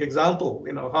classic example.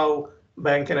 How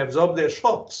bank can absorb their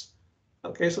shocks.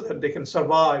 Okay, so that they can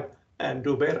survive and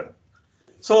do better.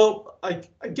 So I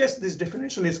guess this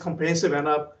definition is comprehensive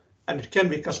enough, and it can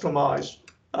be customized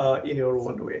in your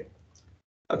own way.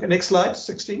 Okay, next slide,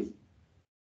 16.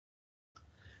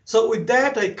 So with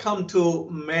that, I come to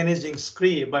managing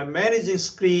SCREE. By managing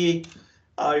SCREE,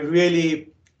 I really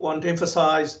want to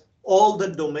emphasize all the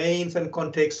domains and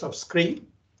contexts of SCREE,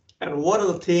 and what are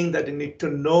the things that you need to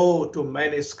know to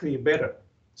manage SCREE better.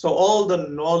 So all the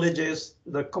knowledges,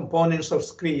 the components of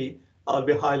SCREE, I'll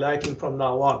be highlighting from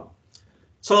now on.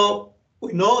 So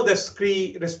we know that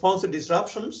SCREE responds to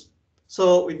disruptions,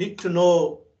 so we need to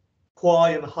know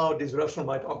why and how disruption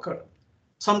might occur.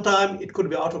 Sometimes it could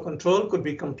be out of control, could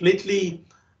be completely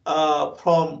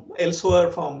from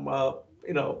elsewhere, from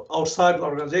outside the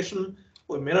organization.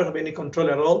 We may not have any control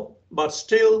at all, but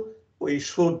still we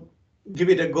should give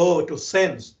it a go to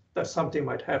sense that something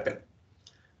might happen.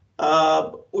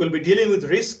 We'll be dealing with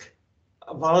risk,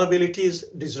 vulnerabilities,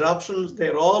 disruptions.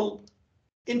 They're all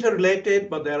interrelated,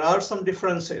 but there are some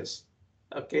differences.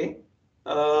 Okay,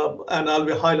 and I'll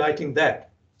be highlighting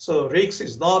that. So risk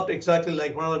is not exactly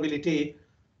like vulnerability,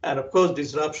 and of course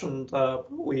disruption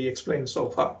we explained so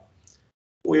far.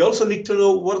 We also need to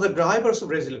know what are the drivers of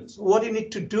resilience. What do you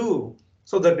need to do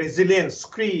so that resilience,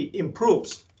 SCREE,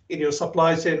 improves in your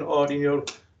supply chain or in your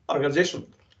organization?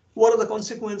 What are the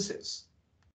consequences?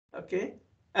 Okay,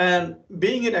 and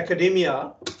being in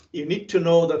academia, you need to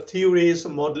know the theories,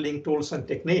 modeling tools, and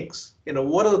techniques.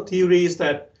 What are the theories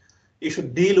that you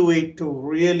should deal with to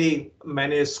really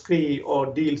manage SCREE or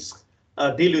deal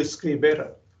with SCREE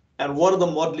better? And what are the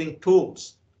modeling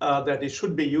tools that you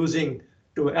should be using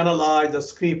to analyze the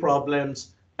SCREE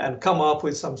problems and come up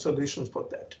with some solutions for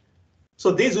that?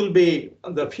 So these will be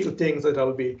the few things that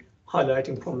I'll be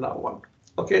highlighting from now on.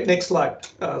 Okay, next slide,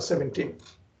 17.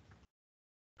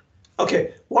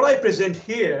 Okay, what I present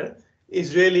here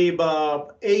is really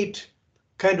about 8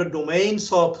 kind of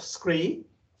domains of SCREE,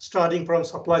 starting from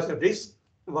supply chain risk,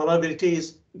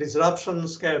 vulnerabilities,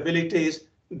 disruptions, capabilities,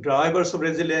 drivers of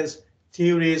resilience,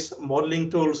 theories, modeling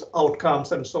tools,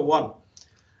 outcomes, and so on.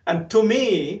 And to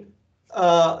me,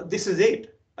 this is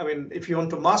it. I mean, if you want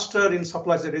to master in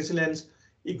supply chain resilience,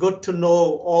 you got to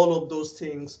know all of those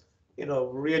things,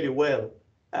 really well,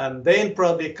 and then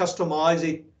probably customize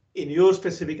it in your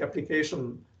specific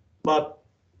application. But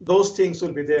those things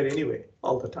will be there anyway,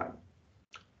 all the time.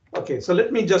 Okay, so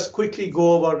let me just quickly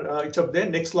go over each of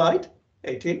them. Next slide,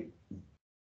 18.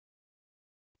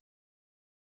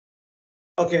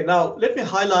 Okay, now let me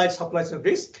highlight supply chain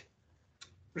risk.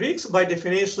 Risk, by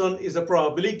definition, is the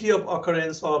probability of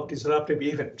occurrence of disruptive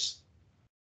events.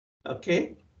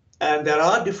 Okay, and there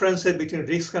are differences between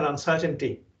risk and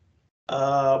uncertainty.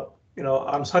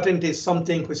 Uncertainty is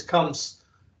something which comes,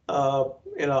 out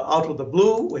of the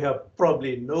blue. We have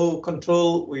probably no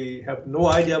control. We have no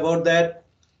idea about that.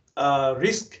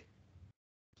 Risk,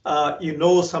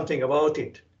 something about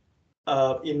it.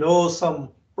 Some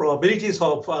probabilities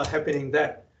of happening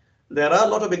that. There are a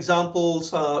lot of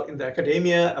examples in the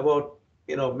academia about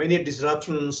many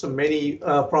disruptions, many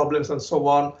problems, and so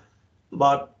on.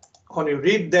 But when you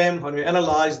read them, when you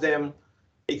analyze them,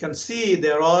 you can see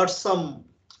there are some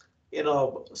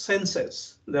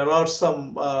senses. There are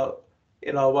some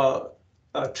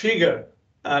trigger,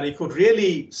 and you could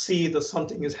really see that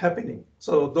something is happening.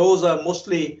 So those are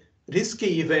mostly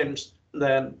risky events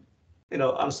than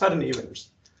uncertain events.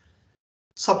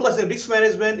 Supply chain risk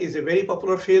management is a very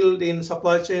popular field in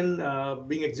supply chain,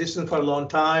 being existing for a long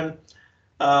time.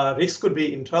 Risk could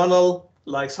be internal,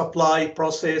 like supply,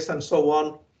 process, and so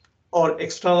on, or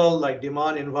external, like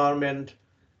demand, environment.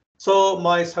 So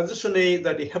my suggestion is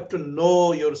that you have to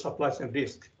know your supply chain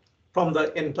risk from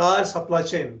the entire supply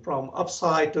chain, from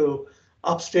upside to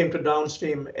upstream to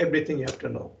downstream, everything you have to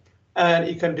know. And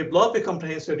you can develop a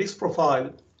comprehensive risk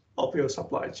profile of your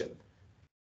supply chain.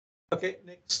 Okay,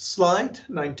 next slide,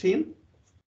 19.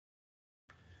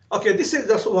 Okay, this is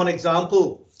just one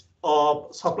example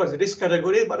of supply chain risk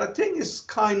category, but I think it's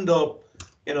kind of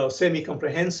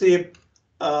semi-comprehensive.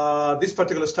 This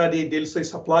particular study deals with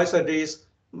supply side risk,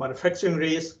 manufacturing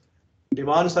risk,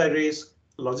 demand side risk,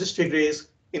 logistic risk,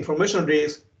 information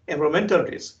risk, environmental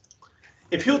risk.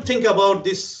 If you think about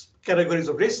these categories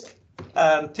of risk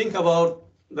and think about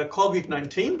the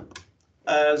COVID-19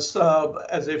 as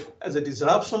a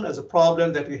disruption, as a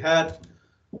problem that we had,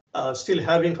 still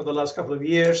having for the last couple of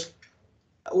years,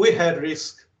 we had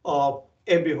risk of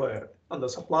everywhere, on the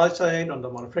supply side, on the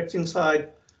manufacturing side,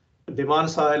 demand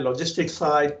side, logistics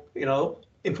side,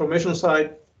 information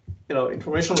side.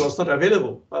 Information was not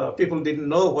available. People didn't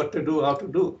know what to do, how to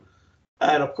do,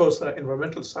 and of course, the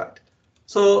environmental side.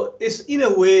 So it's in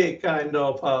a way kind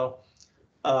of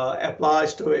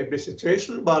applies to every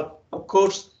situation, but of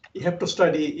course, you have to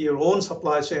study your own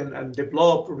supply chain and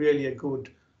develop really a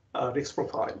good risk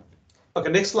profile.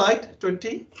 Okay, next slide,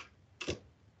 20.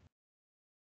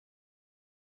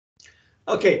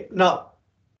 Okay, now,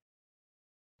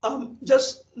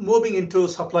 just moving into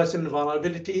supply chain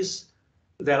vulnerabilities,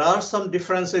 there are some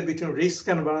differences between risk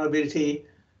and vulnerability.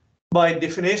 By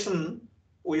definition,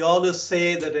 we always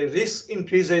say that a risk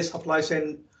increases supply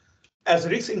chain. As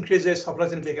risk increases, supply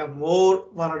chain becomes more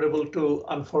vulnerable to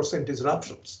unforeseen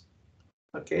disruptions.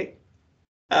 Okay,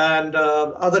 and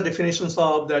other definitions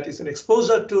of that is an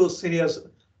exposure to serious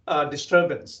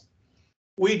disturbance.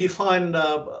 We define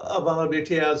a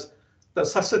vulnerability as the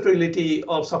susceptibility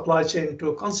of supply chain to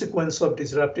a consequence of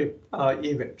disruptive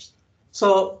events.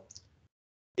 So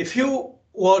if you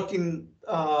work in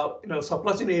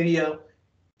supply chain area,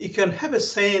 you can have a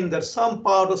saying that some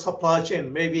part of supply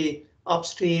chain, maybe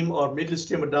upstream or middle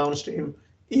stream or downstream,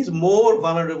 is more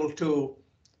vulnerable to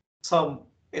some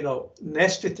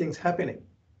nasty things happening.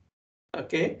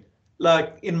 Okay,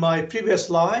 like in my previous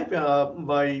life,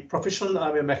 by profession,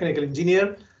 I'm a mechanical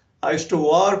engineer. I used to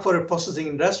work for a processing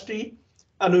industry,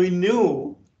 and we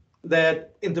knew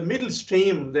that in the middle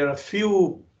stream there are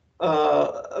few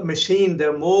machines that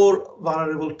are more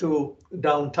vulnerable to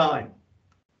downtime,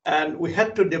 and we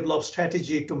had to develop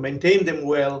strategy to maintain them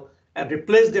well and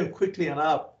replace them quickly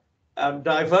enough and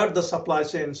divert the supply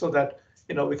chain so that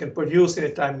we can produce in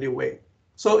a timely way.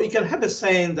 So you can have a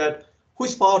saying that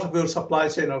which part of your supply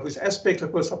chain or which aspect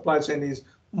of your supply chain is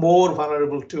more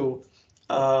vulnerable to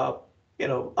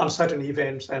uncertain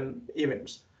events and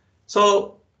events.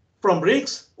 So from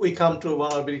risks, we come to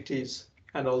vulnerabilities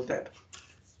and all that.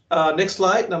 Next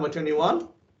slide, number 21.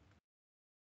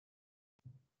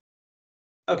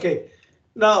 Okay,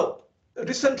 now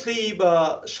recently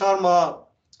Sharma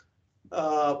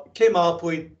came up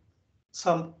with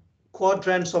some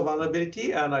quadrants of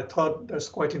vulnerability, and I thought that's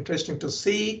quite interesting to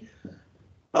see.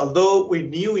 Although we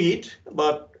knew it,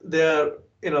 but they're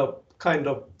kind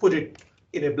of put it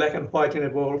in a black and white in a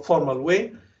more formal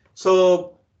way.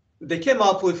 So they came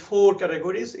up with 4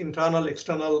 categories: internal,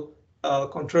 external,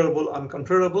 controllable,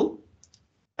 uncontrollable.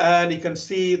 And you can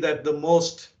see that the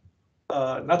most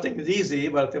nothing is easy,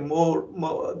 but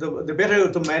the better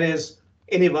to manage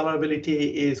any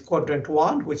vulnerability is quadrant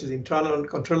 1, which is internal and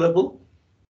controllable.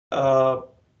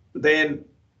 Then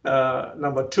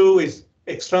number 2 is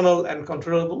external and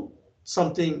controllable,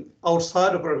 something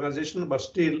outside of organization, but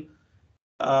still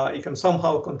you can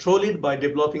somehow control it by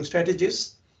developing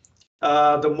strategies.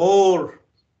 The more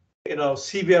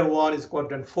severe one is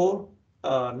quadrant 4,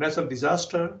 natural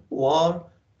disaster, war,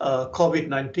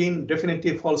 COVID-19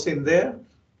 definitely falls in there.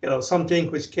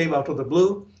 Something which came out of the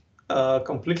blue,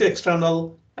 completely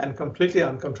external and completely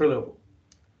uncontrollable.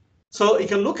 So you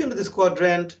can look into this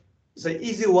quadrant. It's an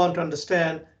easy one to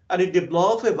understand, and it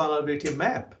develops a vulnerability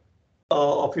map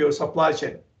of your supply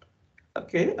chain.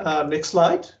 Okay, next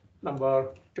slide,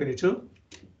 number 22.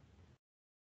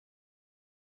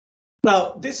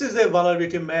 Now, this is a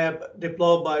vulnerability map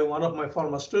developed by one of my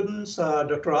former students,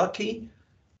 Dr. Aki,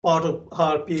 part of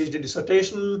her PhD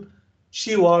dissertation.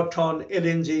 She worked on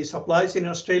LNG supply chain in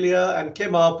Australia and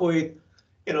came up with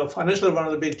financial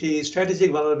vulnerability,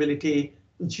 strategic vulnerability,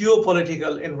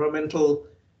 geopolitical, environmental,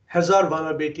 hazard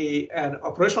vulnerability, and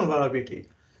operational vulnerability.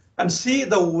 And see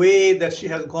the way that she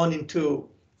has gone into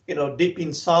deep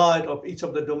inside of each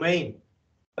of the domain.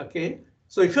 Okay,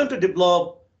 so if you want to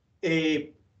develop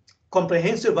a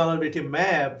comprehensive vulnerability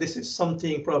map, this is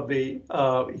something probably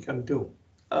you can do.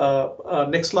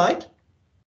 Next slide,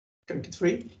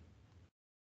 23.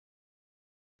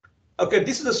 Okay,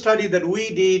 this is a study that we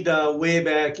did way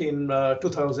back in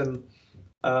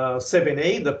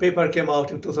 2007-8. The paper came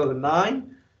out in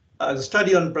 2009. A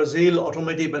study on Brazil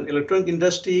automotive and electronic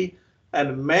industry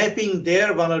and mapping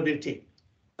their vulnerability.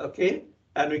 Okay,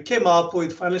 and we came up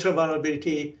with financial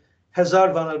vulnerability,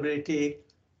 hazard vulnerability,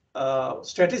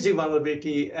 strategic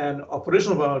vulnerability, and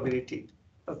operational vulnerability.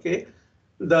 Okay,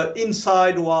 the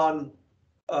inside one,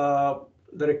 the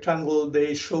rectangle,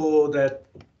 they show that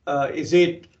is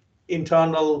it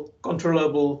internal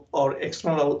controllable or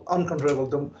external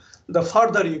uncontrollable. The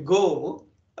further you go,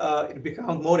 it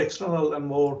becomes more external and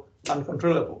more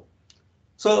uncontrollable.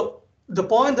 So the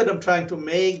point that I'm trying to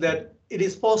make that it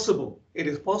is possible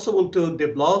to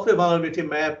develop a vulnerability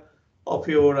map of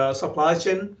your supply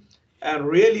chain and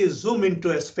really zoom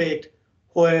into aspect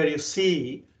where you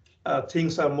see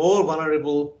things are more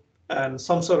vulnerable and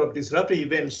some sort of disruptive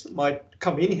events might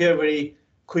come in here very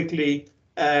quickly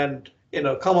and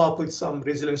come up with some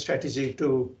resilient strategy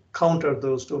to counter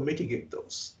those, to mitigate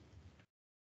those.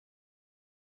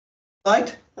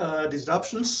 Right,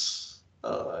 disruptions,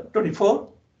 24.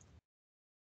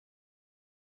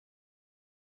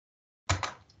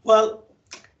 Well,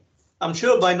 I'm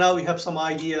sure by now we have some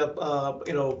idea,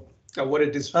 what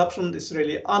a disruption is.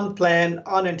 Really unplanned,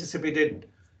 unanticipated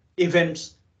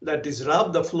events that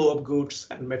disrupt the flow of goods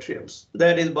and materials.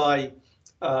 That is by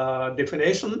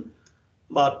definition,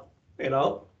 but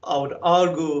I would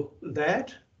argue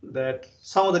that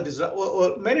some of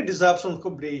the many disruptions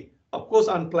could be, of course,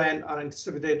 unplanned,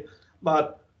 unanticipated,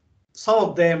 but some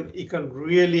of them you can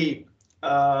really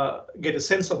get a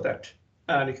sense of that,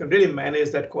 and you can really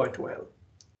manage that quite well.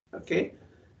 Okay.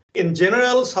 In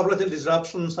general, supply chain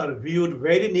disruptions are viewed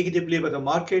very negatively by the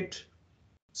market.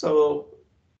 So,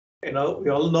 we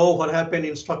all know what happened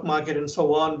in stock market and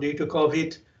so on due to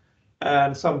COVID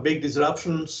and some big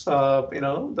disruptions.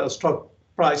 The stock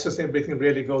prices, everything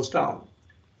really goes down.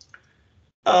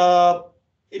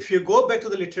 If you go back to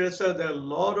the literature, there are a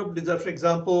lot of disruption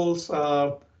examples.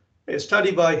 A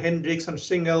study by Hendricks and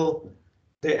Singel,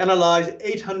 they analyzed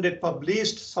 800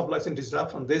 published supply chain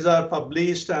disruptions. These are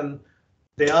published and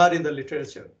they are in the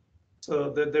literature.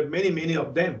 So there are many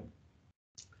of them.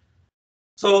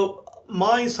 So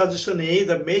my suggestion is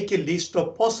that make a list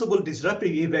of possible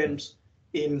disruptive events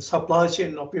in supply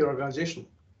chain of your organization.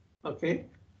 Okay.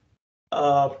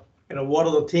 What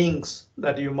are the things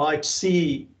that you might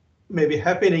see maybe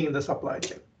happening in the supply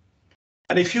chain?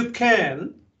 And if you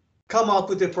can, come up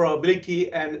with a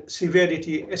probability and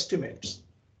severity estimates.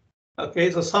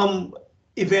 Okay, so some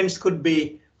events could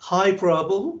be high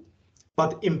probable,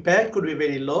 but impact could be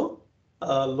very low,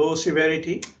 low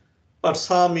severity. But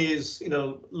some is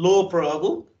low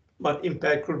probable, but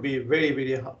impact could be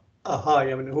very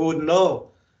high. I mean, who would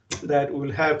know that we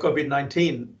will have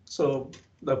COVID-19? So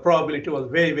the probability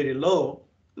was very low,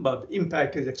 but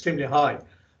impact is extremely high.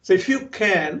 So if you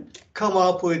can come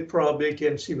up with probability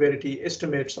and severity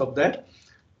estimates of that,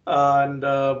 and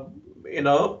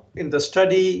in the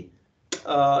study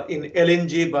in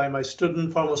LNG by my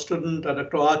former student,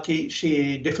 Dr. Aki,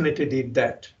 she definitely did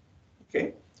that.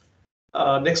 Okay.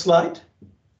 Next slide.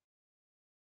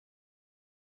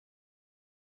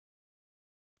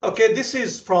 Okay, this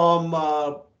is from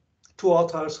two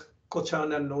authors,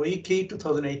 Kochan and Noiki,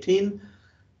 2018.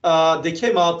 They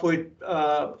came up with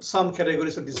some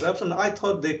categories of disruption. I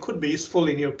thought they could be useful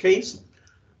in your case.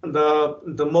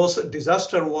 The most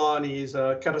disaster one is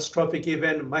a catastrophic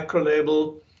event, macro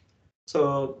level.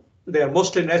 So they are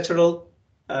mostly natural,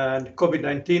 and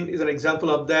COVID-19 is an example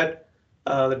of that.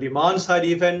 The demand side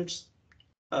events,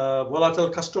 volatile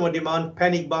customer demand,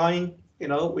 panic buying.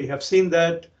 We have seen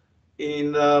that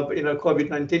in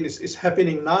COVID-19 is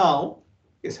happening now.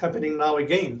 It's happening now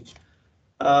again.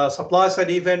 Supply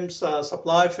side events,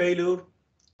 supply failure,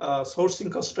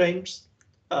 sourcing constraints,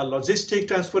 logistic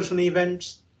transportation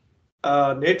events,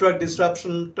 network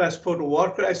disruption, transport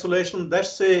worker isolation.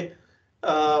 That's a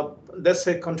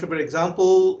contributor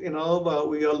example.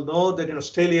 We all know that in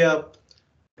Australia,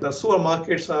 the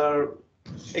supermarkets are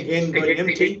again going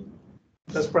empty.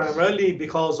 That's primarily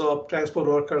because of transport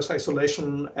workers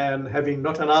isolation and having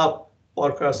not enough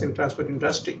workers in transport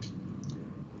industry.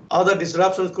 Other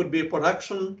disruptions could be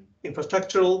production,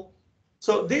 infrastructural.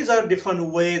 So these are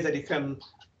different ways that you can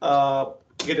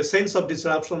get a sense of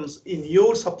disruptions in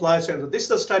your supply chain. So this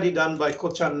is a study done by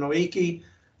Kochan Noiki,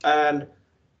 and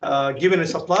given a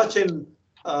supply chain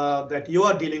that you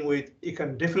are dealing with, you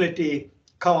can definitely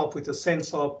come up with a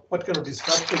sense of what kind of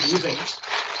disruptive events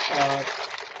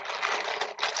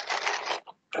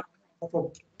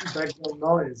of background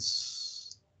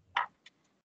noise.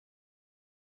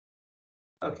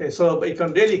 Okay, so you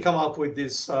can really come up with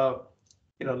this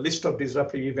list of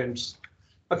disruptive events.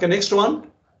 Okay, next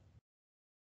one.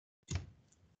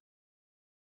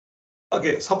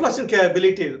 Okay, supply chain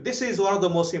capability. This is one of the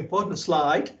most important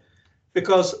slide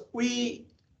because we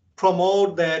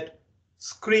promote that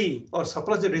SCREE or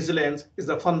supply chain resilience is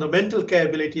the fundamental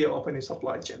capability of any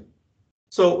supply chain.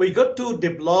 So we got to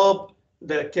develop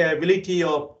the capability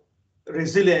of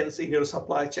resilience in your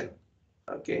supply chain.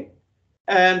 Okay,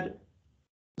 and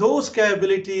those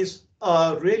capabilities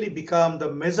really become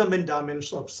the measurement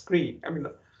dimensions of SCREE. I mean,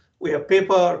 we have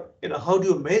paper, how do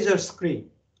you measure SCREE?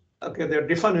 Okay, there are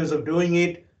different ways of doing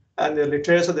it, and the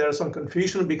literature, there are some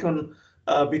confusion between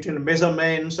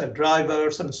measurements and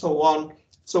drivers and so on.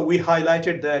 So we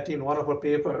highlighted that in one of our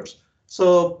papers.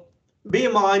 So be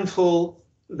mindful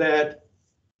that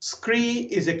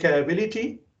SCREE is a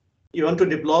capability. You want to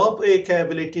develop a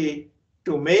capability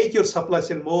to make your supply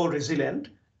chain more resilient,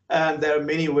 and there are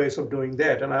many ways of doing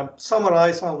that. And I've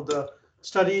summarized some of the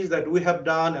studies that we have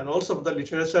done and also the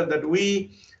literature that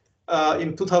we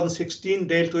in 2016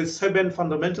 dealt with 7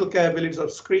 fundamental capabilities of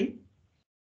SCREE.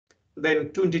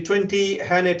 Then 2020,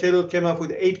 Han et al. Came up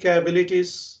with 8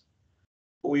 capabilities.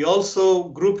 We also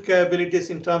grouped capabilities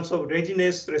in terms of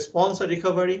readiness, response, and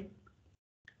recovery.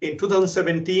 In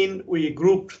 2017, we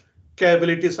grouped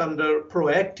capabilities under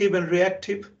proactive and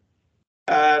reactive.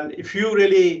 And if you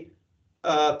really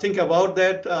think about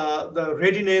that, the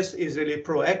readiness is really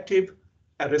proactive,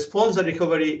 and response and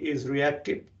recovery is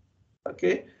reactive.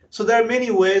 Okay, so there are many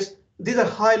ways. These are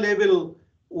high-level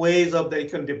ways of that you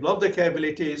can develop the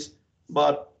capabilities,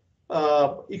 but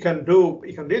you can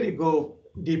really go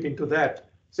deep into that.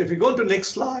 So if you go to next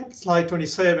slide, slide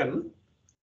 27.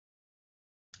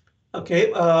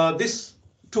 Okay, these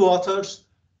 2 authors,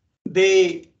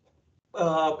 they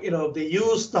they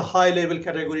use the high-level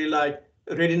category like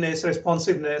readiness,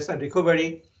 responsiveness, and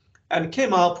recovery, and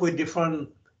came up with different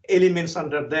elements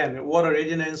under them. Water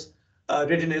readiness,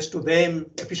 readiness to them,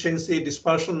 efficiency,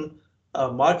 dispersion,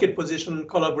 market position,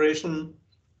 collaboration,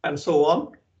 and so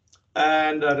on.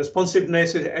 And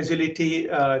responsiveness is agility,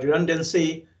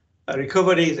 redundancy,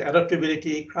 recovery is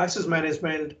adaptability, crisis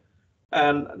management,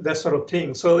 and that sort of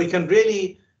thing. So we can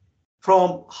really,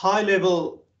 from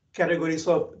high-level categories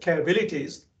of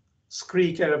capabilities,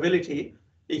 SCREE capability,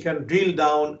 you can drill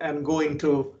down and go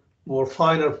into more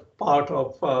finer part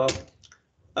of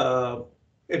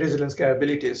resilience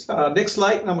capabilities. Next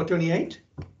slide, number 28.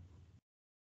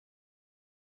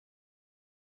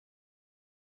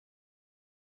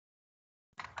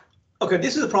 Okay,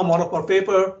 this is from one of our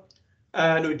paper,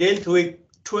 and we dealt with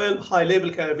 12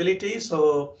 high-level capabilities.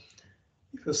 So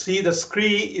if you see, the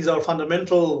SCREE is our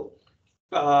fundamental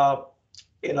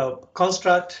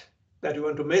construct that we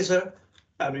want to measure,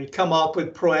 and we come up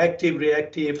with proactive,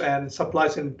 reactive, and supply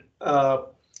chain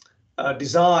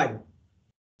design.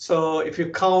 So if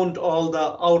you count all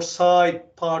the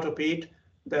outside part of it,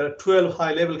 there are 12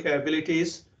 high-level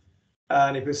capabilities.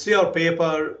 And if you see our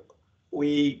paper,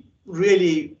 we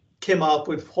really came up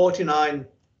with 49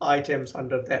 items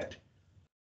under that.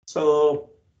 So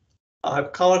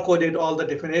I've color-coded all the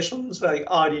definitions, like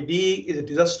RED is a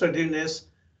disaster readiness,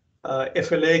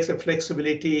 FLX, a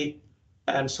flexibility,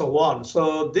 and so on.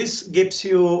 So this gives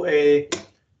you a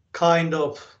kind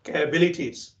of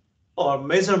capabilities or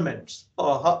measurements,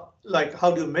 or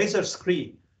how do you measure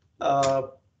SCREE? A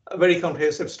very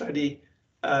comprehensive study,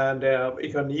 and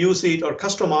you can use it or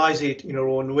customize it in your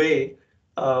own way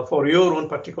for your own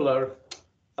particular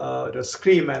the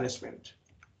SCREE management.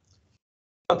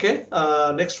 Okay,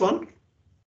 next one.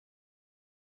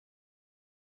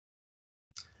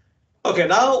 Okay,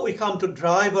 now we come to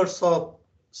drivers of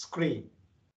SCREE.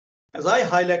 As I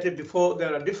highlighted before,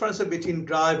 there are differences between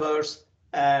drivers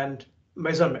and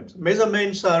measurements.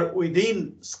 Measurements are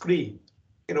within SCREE.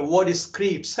 What is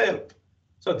SCREE itself?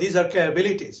 So these are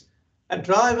capabilities. And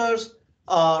drivers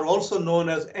are also known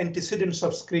as antecedents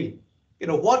of SCREE.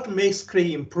 What makes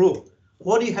SCREE improve?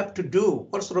 What do you have to do?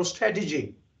 What sort of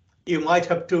strategy you might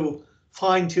have to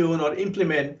fine tune or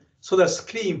implement so that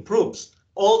SCREE improves?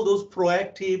 All those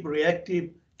proactive, reactive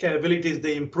capabilities,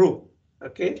 they improve.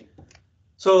 Okay.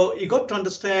 So you got to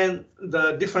understand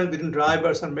the difference between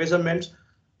drivers and measurements.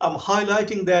 I'm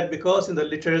highlighting that because in the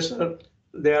literature,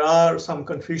 there are some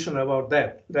confusion about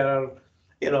that. There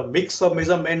are, mix of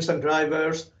measurements and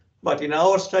drivers, but in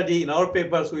our study, in our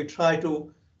papers, we try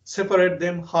to separate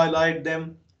them, highlight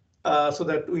them, so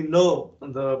that we know,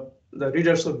 the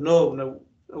readers would know,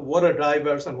 what are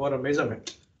drivers and what are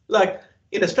measurements. Like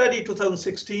in a study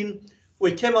 2016,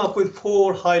 we came up with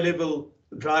 4 high-level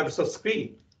drivers of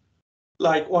SCREE.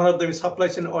 Like one of them is supply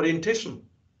chain orientation,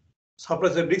 supply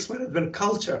chain risk management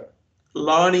culture,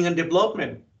 learning and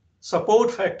development,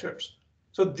 support factors.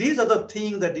 So these are the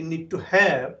things that you need to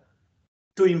have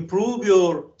to improve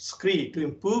your SCREE, to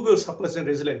improve your supply chain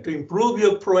resilience, to improve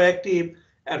your proactive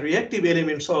and reactive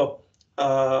elements of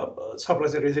supply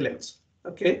chain resilience.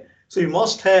 Okay, so you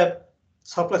must have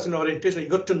supply chain orientation. You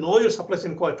got to know your supply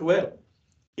chain quite well.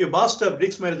 You must have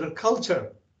risk management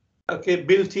culture, okay,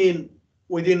 built in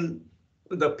within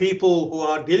the people who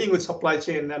are dealing with supply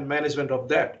chain and management of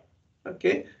that.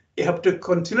 Okay, you have to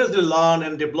continuously learn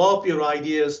and develop your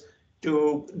ideas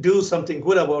to do something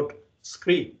good about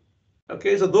SCREE.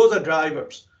 Okay, so those are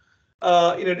drivers.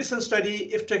 In a recent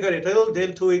study, Iftekhar et al.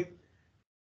 Dealt with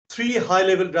 3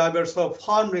 high-level drivers of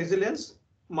farm resilience.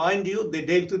 Mind you, they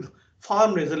dealt with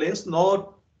farm resilience,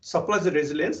 not supply chain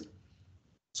resilience.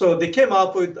 So they came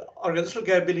up with organizational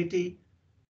capability,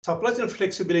 supply chain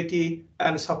flexibility,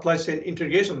 and supply chain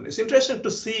integration. It's interesting to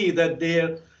see that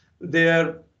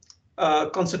their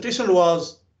concentration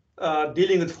was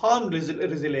dealing with farm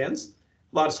resilience,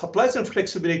 but supply chain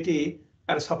flexibility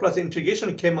and supply chain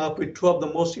integration came up with 2 of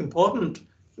the most important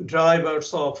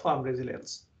drivers of farm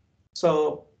resilience.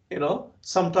 So,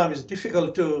 sometimes it's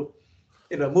difficult to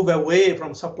move away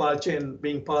from supply chain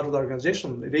being part of the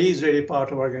organization. It is really part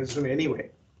of the organization anyway.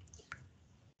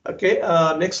 Okay,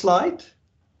 next slide.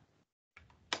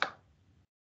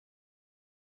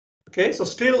 Okay, so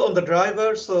still on the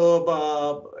drivers,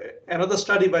 so another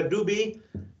study by Dubey,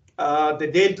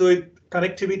 they dealt with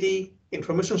connectivity,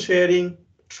 information sharing,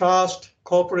 trust,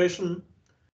 cooperation.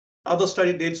 Other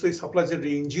study deals with supply chain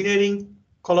re-engineering,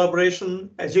 collaboration,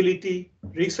 agility,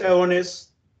 risk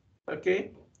awareness.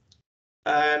 Okay,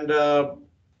 and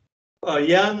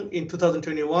Young in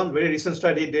 2021, very recent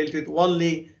study dealt with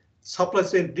only supply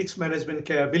chain risk management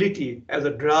capability as a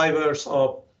drivers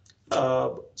of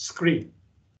scree.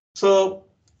 So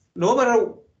no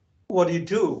matter what you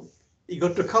do, you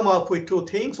got to come up with two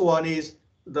things. One is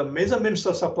the measurements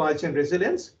of supply chain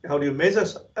resilience. How do you measure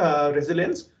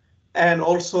resilience? And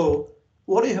also,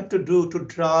 what do you have to do to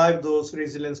drive those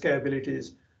resilience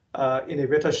capabilities in a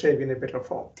better shape, in a better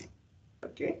form?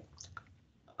 Okay.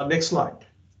 Next slide.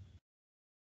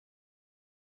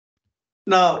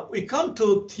 Now we come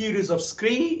to theories of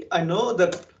scree. I know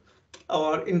that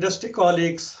our industry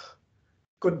colleagues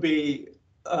could be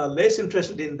less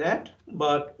interested in that,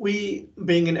 but we,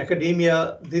 being in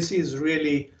academia, this is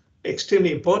really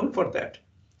extremely important for that,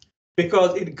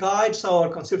 because it guides our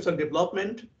conceptual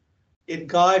development, it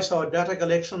guides our data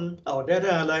collection, our data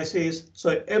analysis,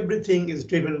 so everything is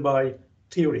driven by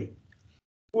theory.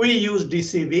 We use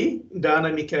DCV,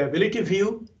 Dynamic Capability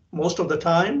View, most of the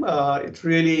time. It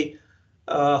really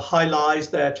highlights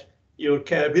that your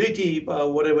capability,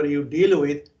 whatever you deal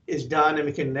with, is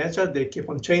dynamic in nature. They keep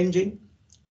on changing.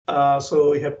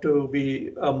 So you have to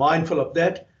be mindful of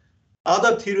that.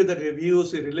 Other theory that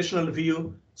reviews the relational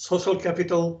view, social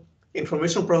capital,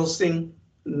 information processing,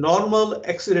 normal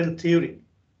accident theory.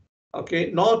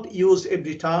 Okay, not used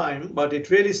every time, but it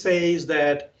really says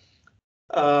that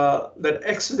that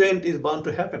accident is bound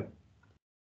to happen.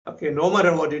 Okay, no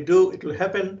matter what you do, it will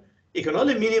happen. You can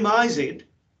only minimize it.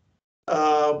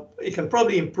 It can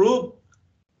probably improve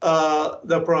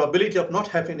the probability of not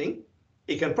happening.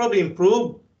 It can probably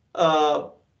improve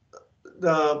the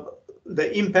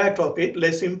impact of it,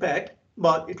 less impact,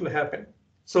 but it will happen.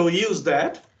 So use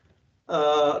that.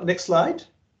 Next slide.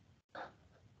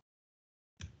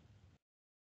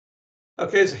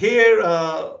 Okay, so here,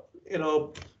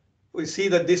 we see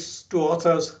that these two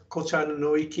authors, Kochan and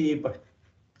Noiki,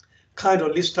 kind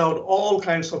of list out all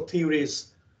kinds of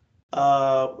theories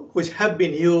which have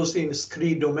been used in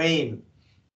scree domain: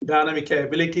 dynamic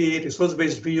capability,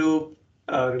 resource-based view,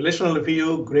 relational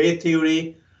view, gray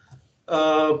theory,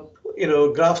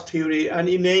 graph theory, and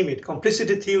you name it.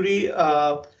 Complexity theory.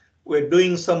 We're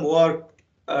doing some work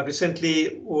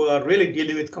recently. We are really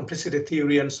dealing with complexity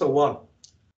theory and so on.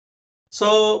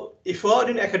 So if you are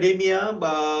in academia,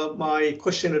 my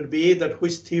question would be that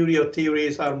which theory or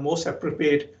theories are most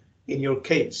appropriate in your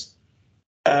case.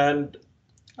 And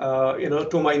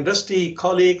to my industry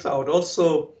colleagues, I would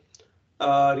also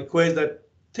request that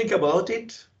think about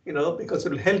it, because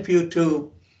it will help you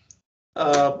to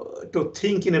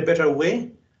think in a better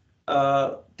way,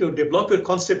 to develop your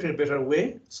concept in a better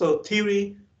way. So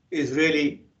theory is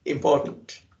really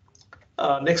important.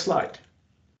 Next slide.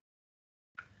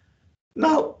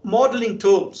 Now, modeling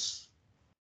tools.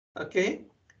 Okay,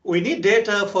 we need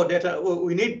data for data.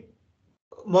 We need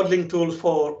modeling tools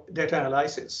for data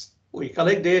analysis. We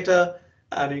collect data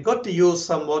and we got to use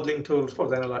some modeling tools for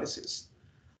the analysis.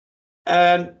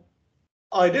 And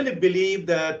I really believe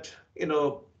that,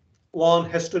 one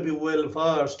has to be well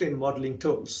versed in modeling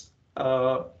tools.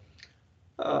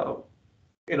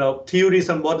 Theories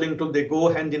and modeling tools, they go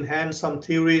hand in hand. Some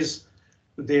theories,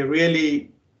 they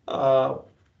really, you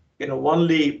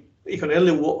can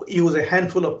only use a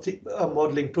handful of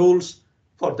modeling tools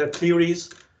for their theories.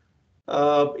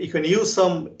 You can use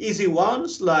some easy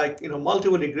ones like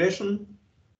multiple regression,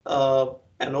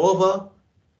 ANOVA,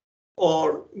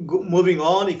 or moving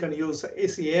on, you can use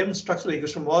ACM, structural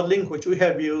regression modeling, which we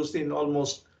have used in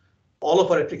almost all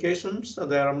of our applications.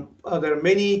 There are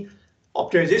many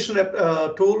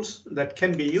optimization tools that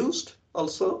can be used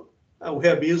also. We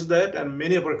have used that, and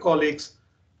many of our colleagues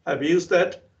have used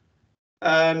that.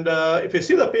 And if you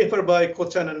see the paper by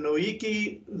Kochan and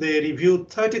Noiki, they reviewed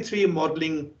 33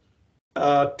 modeling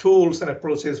tools and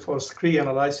approaches for scree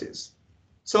analysis.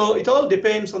 So it all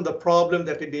depends on the problem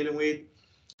that you're dealing with.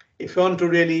 If you want to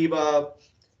really,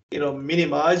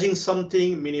 minimizing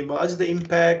something, minimize the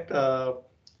impact,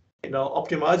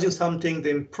 optimizing something,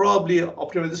 then probably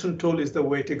optimization tool is the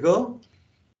way to go.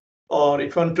 Or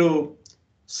if you want to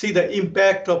see the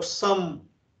impact of some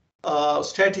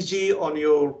strategy on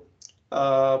your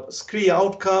scree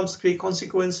outcomes, scree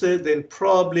consequences, then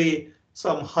probably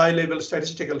some high-level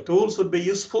statistical tools would be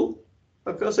useful.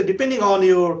 Okay, so depending on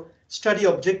your study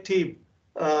objective,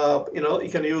 you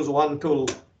can use one tool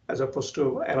as opposed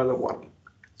to another one.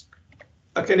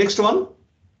 Okay, next one.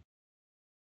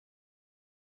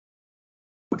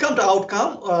 We come to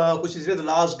outcome, which is the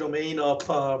last domain of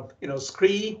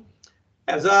scree.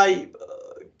 As I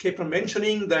kept on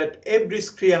mentioning, that every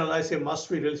scree analysis must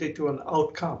be related to an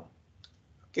outcome.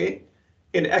 Okay,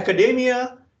 in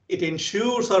academia, it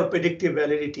ensures our predictive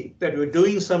validity, that we're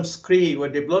doing some scree, we're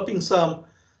developing some,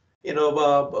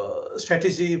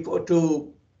 strategy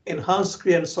to enhance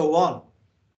scree and so on.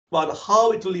 but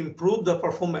how it will improve the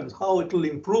performance, how it will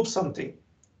improve something.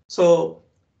 So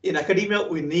in academia,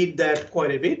 we need that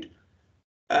quite a bit.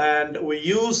 And we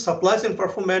use supply chain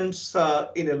performance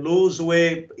in a loose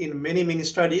way in many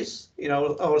studies in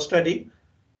our study.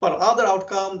 But other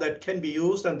outcome that can be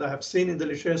used, and I have seen in the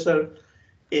literature,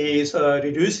 is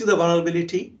reducing the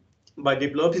vulnerability by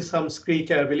developing some screen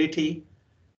capability.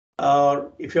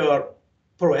 If you are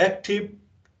proactive,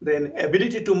 then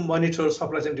ability to monitor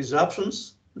supply chain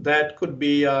disruptions, that could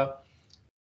be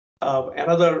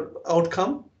another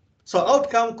outcome. So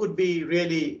outcome could be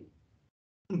really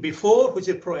before, which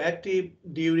is proactive,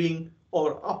 during,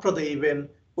 or after the event,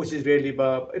 which is really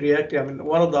reactive. I mean,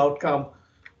 one of the outcome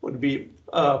would be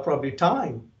probably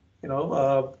time.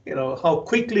 How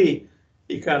quickly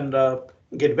you can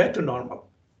get back to normal.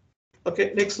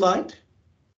 Okay, next slide.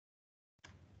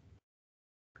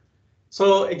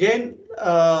 So again,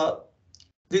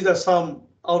 these are some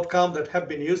outcomes that have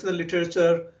been used in the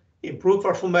literature: improved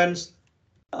performance,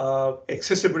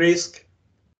 excessive risk,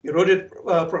 eroded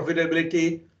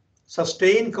profitability,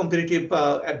 sustained competitive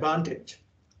advantage.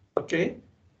 Okay,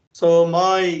 so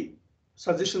my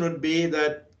suggestion would be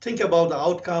that think about the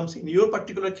outcomes in your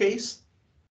particular case,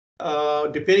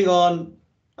 depending on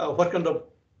what kind of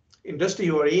industry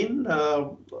you are in.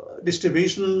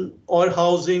 Distribution or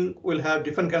housing will have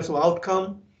different kinds of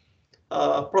outcome.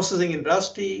 Processing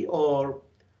industry or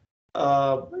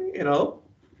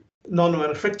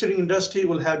non-manufacturing industry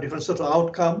will have different sort of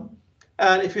outcome.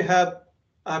 And if you have,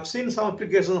 I've seen some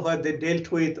applications where they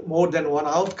dealt with more than one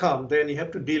outcome, then you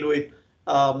have to deal with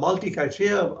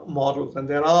multi-criteria models, and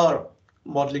there are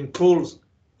modeling tools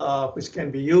which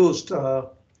can be used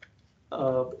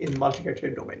in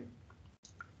multi-criteria domain.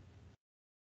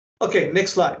 Okay,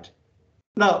 next slide.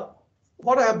 Now,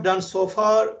 what I have done so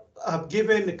far, I've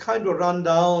given a kind of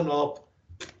rundown of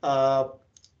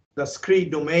the screen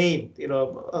domain.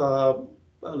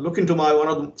 Look into my one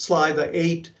of the slide, the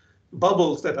 8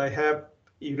 bubbles that I have.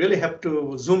 You really have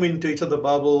to zoom into each of the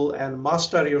bubble and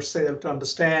master yourself to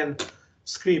understand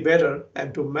screen better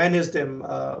and to manage them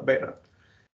better.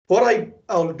 What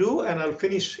I'll do, and I'll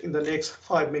finish in the next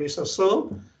 5 minutes or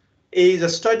so, is a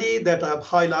study that I've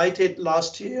highlighted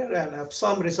last year and have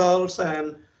some results,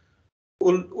 and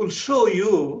will show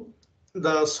you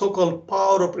the so-called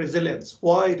power of resilience,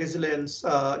 why resilience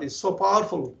is so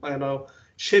powerful. I know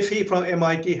Sheffy from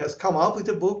MIT has come up with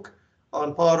a book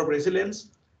on power of resilience,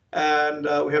 and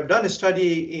we have done a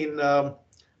study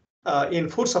in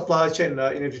food supply chain in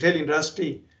a retail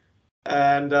industry,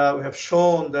 and we have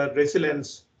shown that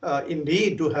resilience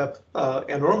indeed do have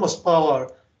enormous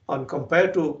power on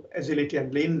compared to agility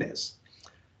and leanness.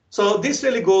 So this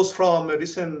really goes from a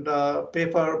recent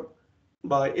paper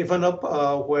by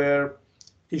Ivanov where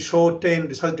he showed 10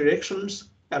 research directions,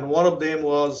 and one of them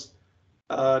was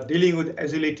dealing with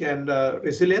agility and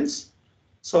resilience.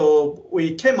 So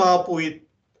we came up with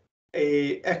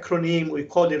an acronym, we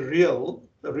call it REAL.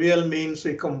 The REAL means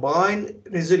we combine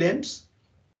resilience,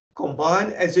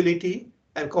 combine agility,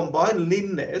 and combine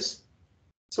leanness.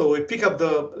 So we pick up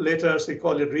the letters, we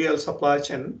call it REAL supply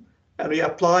chain, and we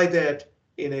apply that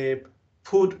in a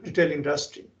food retail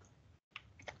industry.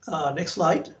 Next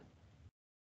slide.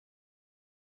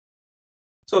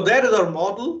 So that is our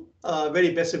model,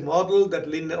 very basic model that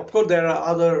lean. Of course, there are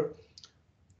other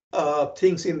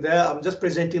things in there. I'm just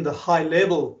presenting the high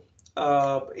level,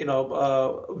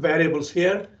 variables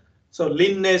here. So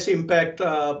leanness impact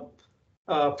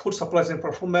food supply chain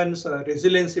performance,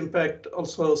 resilience impact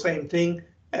also same thing,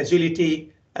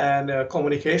 agility and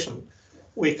communication.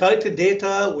 We collected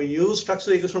data, we use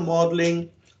structural regression modeling,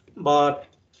 but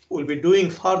we'll be doing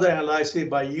further analysis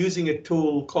by using a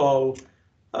tool called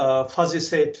fuzzy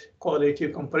set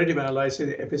qualitative comparative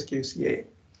analysis, FSQCA.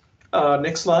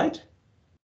 Next slide.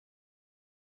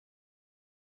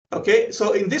 Okay,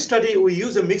 so in this study, we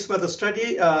use a mixed method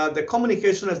study. The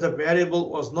communication as the variable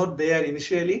was not there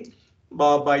initially,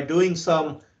 but by doing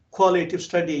some qualitative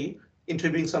study,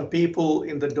 interviewing some people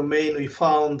in the domain, we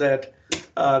found that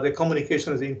the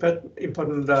communication is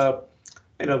important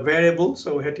variable.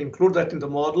 So we had to include that in the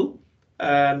model.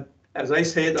 And as I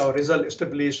said, our result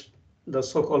established the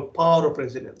so-called power of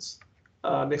resilience.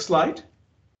 Next slide.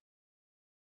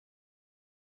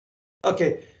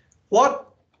 Okay, what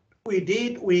we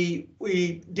did, we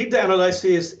did the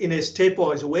analysis in a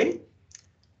stepwise way.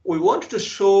 We wanted to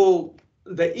show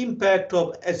the impact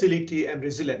of agility and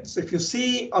resilience. If you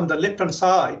see on the left-hand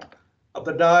side of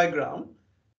the diagram,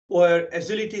 where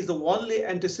agility is the only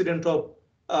antecedent of,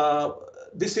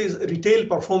 this is retail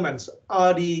performance,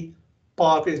 RE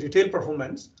part is retail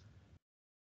performance.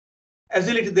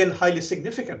 Agility then highly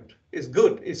significant, is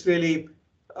good. It's really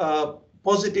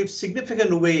positive,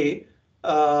 significant way,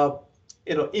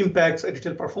 impacts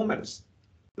retail performance.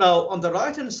 Now, on the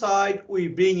right-hand side, we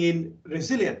bring in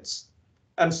resilience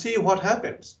and see what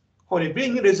happens. When you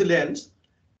bring in resilience,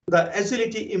 the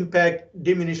agility impact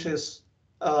diminishes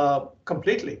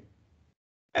completely,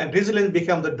 and resilience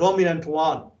becomes the dominant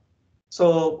one.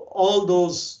 So all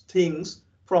those things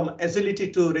from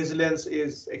agility to resilience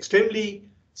is extremely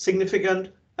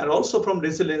significant, and also from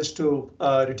resilience to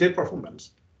retail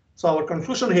performance. So our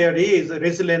conclusion here is that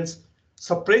resilience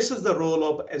suppresses the role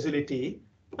of agility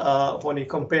when you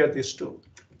compare these two.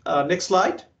 Next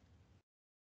slide.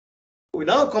 We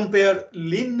now compare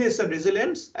leanness and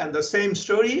resilience, and the same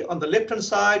story. On the left-hand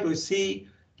side, we see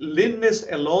leanness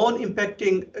alone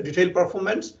impacting retail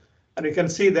performance, and you can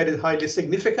see that is highly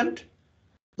significant.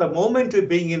 The moment we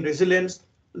bring in resilience,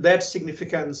 that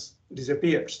significance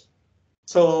disappears.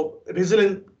 So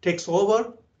resilience takes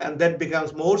over, and that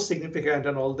becomes more significant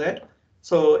and all that.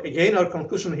 So again, our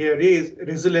conclusion here is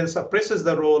resilience suppresses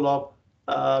the role of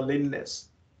leanness.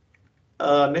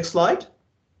 Next slide.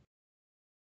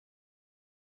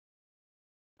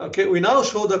 Okay, we now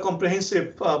show the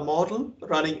comprehensive model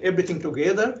running everything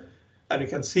together, and you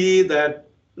can see that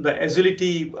the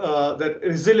agility, that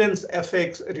resilience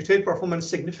affects retail performance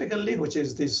significantly, which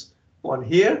is this one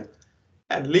here,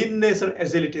 and leanness and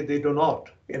agility, they do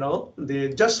not. They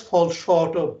just fall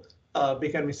short of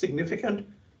becoming significant,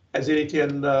 agility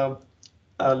and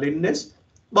leanness.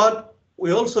 But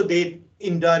we also did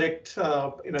indirect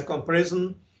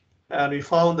comparison, and we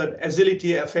found that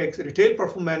agility affects retail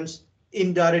performance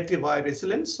indirectly via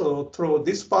resilience, so through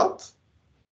this path,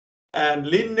 and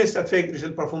leanness affects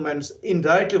retail performance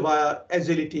indirectly via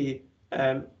agility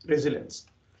and resilience.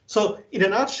 So in a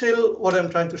nutshell, what I'm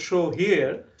trying to show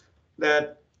here,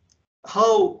 that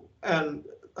how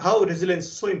resilience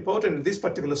is so important in this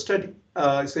particular study.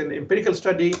 It's an empirical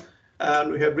study,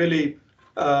 and we have really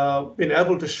been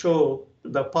able to show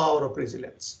the power of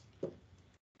resilience.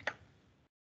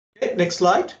 Okay, next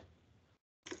slide.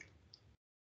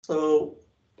 So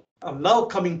I'm now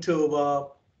coming to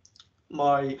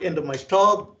my end of my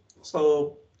talk.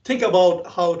 So think about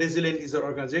how resilient is your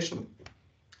organization,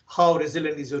 how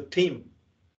resilient is your team,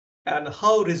 and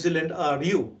how resilient are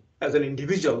you as an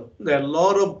individual. There are a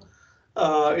lot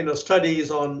of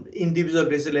studies on individual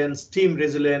resilience, team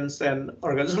resilience, and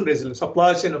organizational resilience.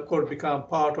 Supply chain, of course, become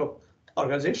part of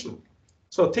organization.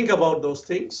 So think about those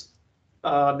things.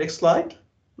 Next slide,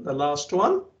 the last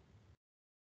one.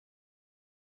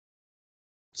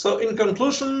 So in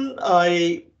conclusion,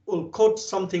 I will quote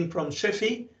something from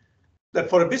Sheffy, that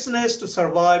for a business to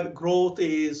survive, growth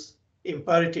is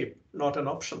imperative, not an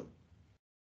option.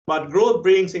 But growth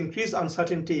brings increased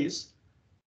uncertainties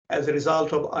as a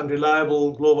result of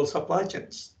unreliable global supply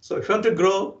chains. So if you want to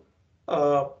grow,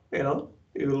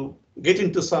 you'll get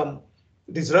into some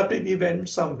disruptive event,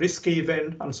 some risky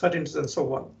event, uncertainties, and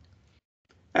so on.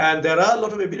 And there are a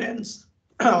lot of evidence,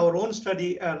 our own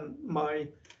study and my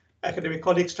academic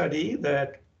colleague study,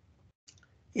 that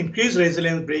increased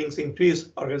resilience brings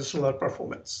increased organizational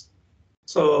performance.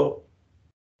 So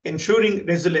ensuring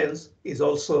resilience is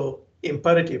also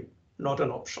imperative, not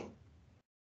an option.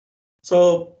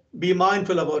 So be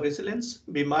mindful about resilience,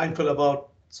 be mindful about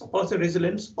supply chain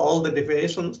resilience, all the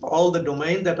definitions, all the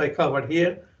domain that I covered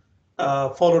here,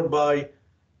 followed by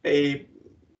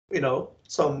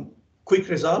some quick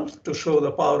result to show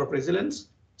the power of resilience.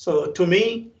 So to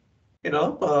me,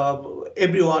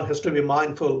 everyone has to be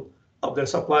mindful of their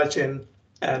supply chain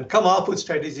and come up with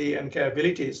strategy and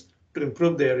capabilities to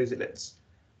improve their resilience.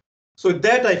 So with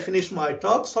that, I finished my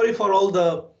talk. Sorry for all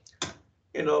the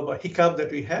hiccup that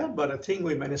we have, but I think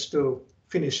we managed to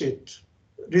finish it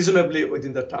reasonably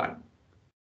within the time.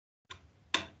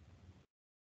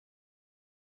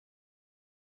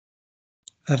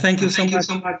 Thank you so much,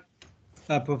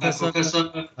 Professor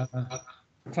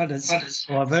Quaddus,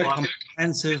 for a very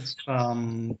comprehensive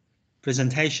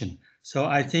presentation. So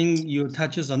I think you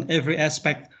touches on every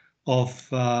aspect of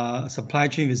supply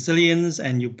chain resilience,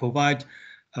 and you provide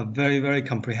a very, very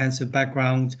comprehensive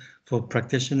background for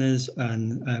practitioners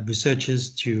and researchers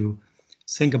to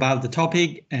think about the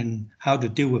topic and how to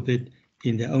deal with it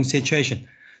in their own situation.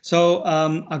 So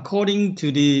according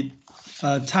to the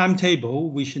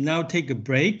timetable, we should now take a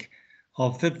break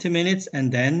of 50 minutes,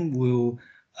 and then we'll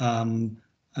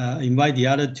invite the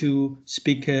other two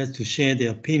speakers to share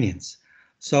their opinions.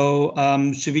 So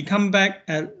should we come back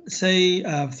at, say,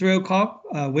 3 o'clock,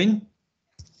 Win?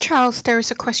 Charles, there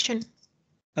is a question.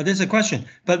 There's a question,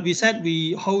 but we said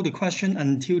we hold the question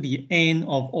until the end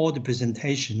of all the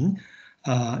presentation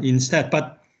instead.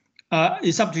 But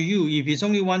it's up to you. If it's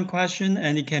only one question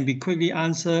and it can be quickly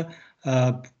answered,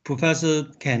 professor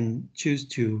can choose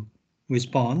to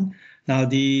respond. Now,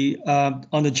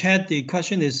 on the chat, the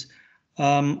question is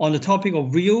on the topic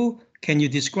of real. Can you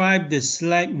describe the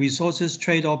slack resources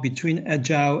trade-off between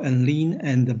agile and lean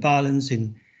and the balance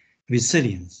in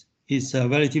resilience? It's a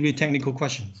relatively technical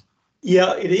question.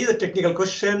 Yeah, it is a technical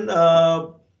question.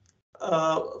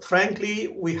 Frankly,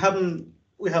 we haven't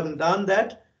done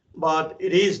that, but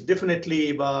it is definitely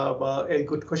a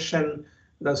good question.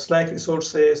 The slack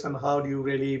resources and how do you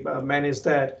really manage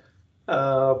that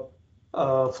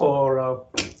for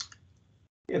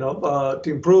to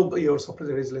improve your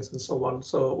software resilience and so on.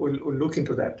 So we'll look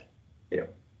into that. Yeah.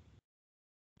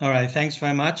 All right, thanks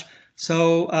very much.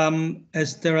 So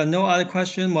as there are no other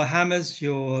questions, Mohammed,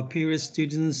 your previous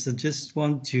students just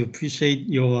want to appreciate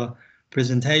your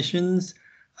presentations.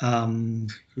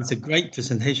 It's a great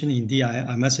presentation indeed,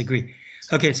 I must agree.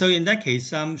 Okay, so in that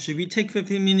case, should we take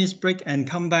 15 minutes break and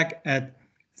come back at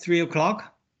 3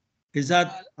 o'clock? Is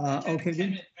that okay?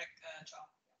 10-minute break,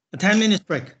 a 10-minute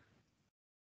break.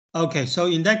 Okay, so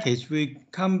in that case, we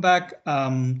come back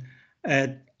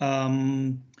at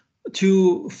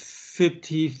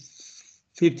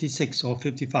 2:56 or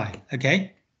 55.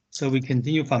 Okay, so we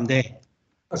continue from there.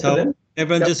 Okay, so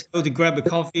everyone just go to grab a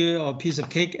coffee or a piece of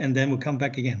cake, and then we'll come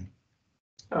back again.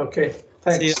 Okay,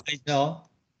 thanks. See you later.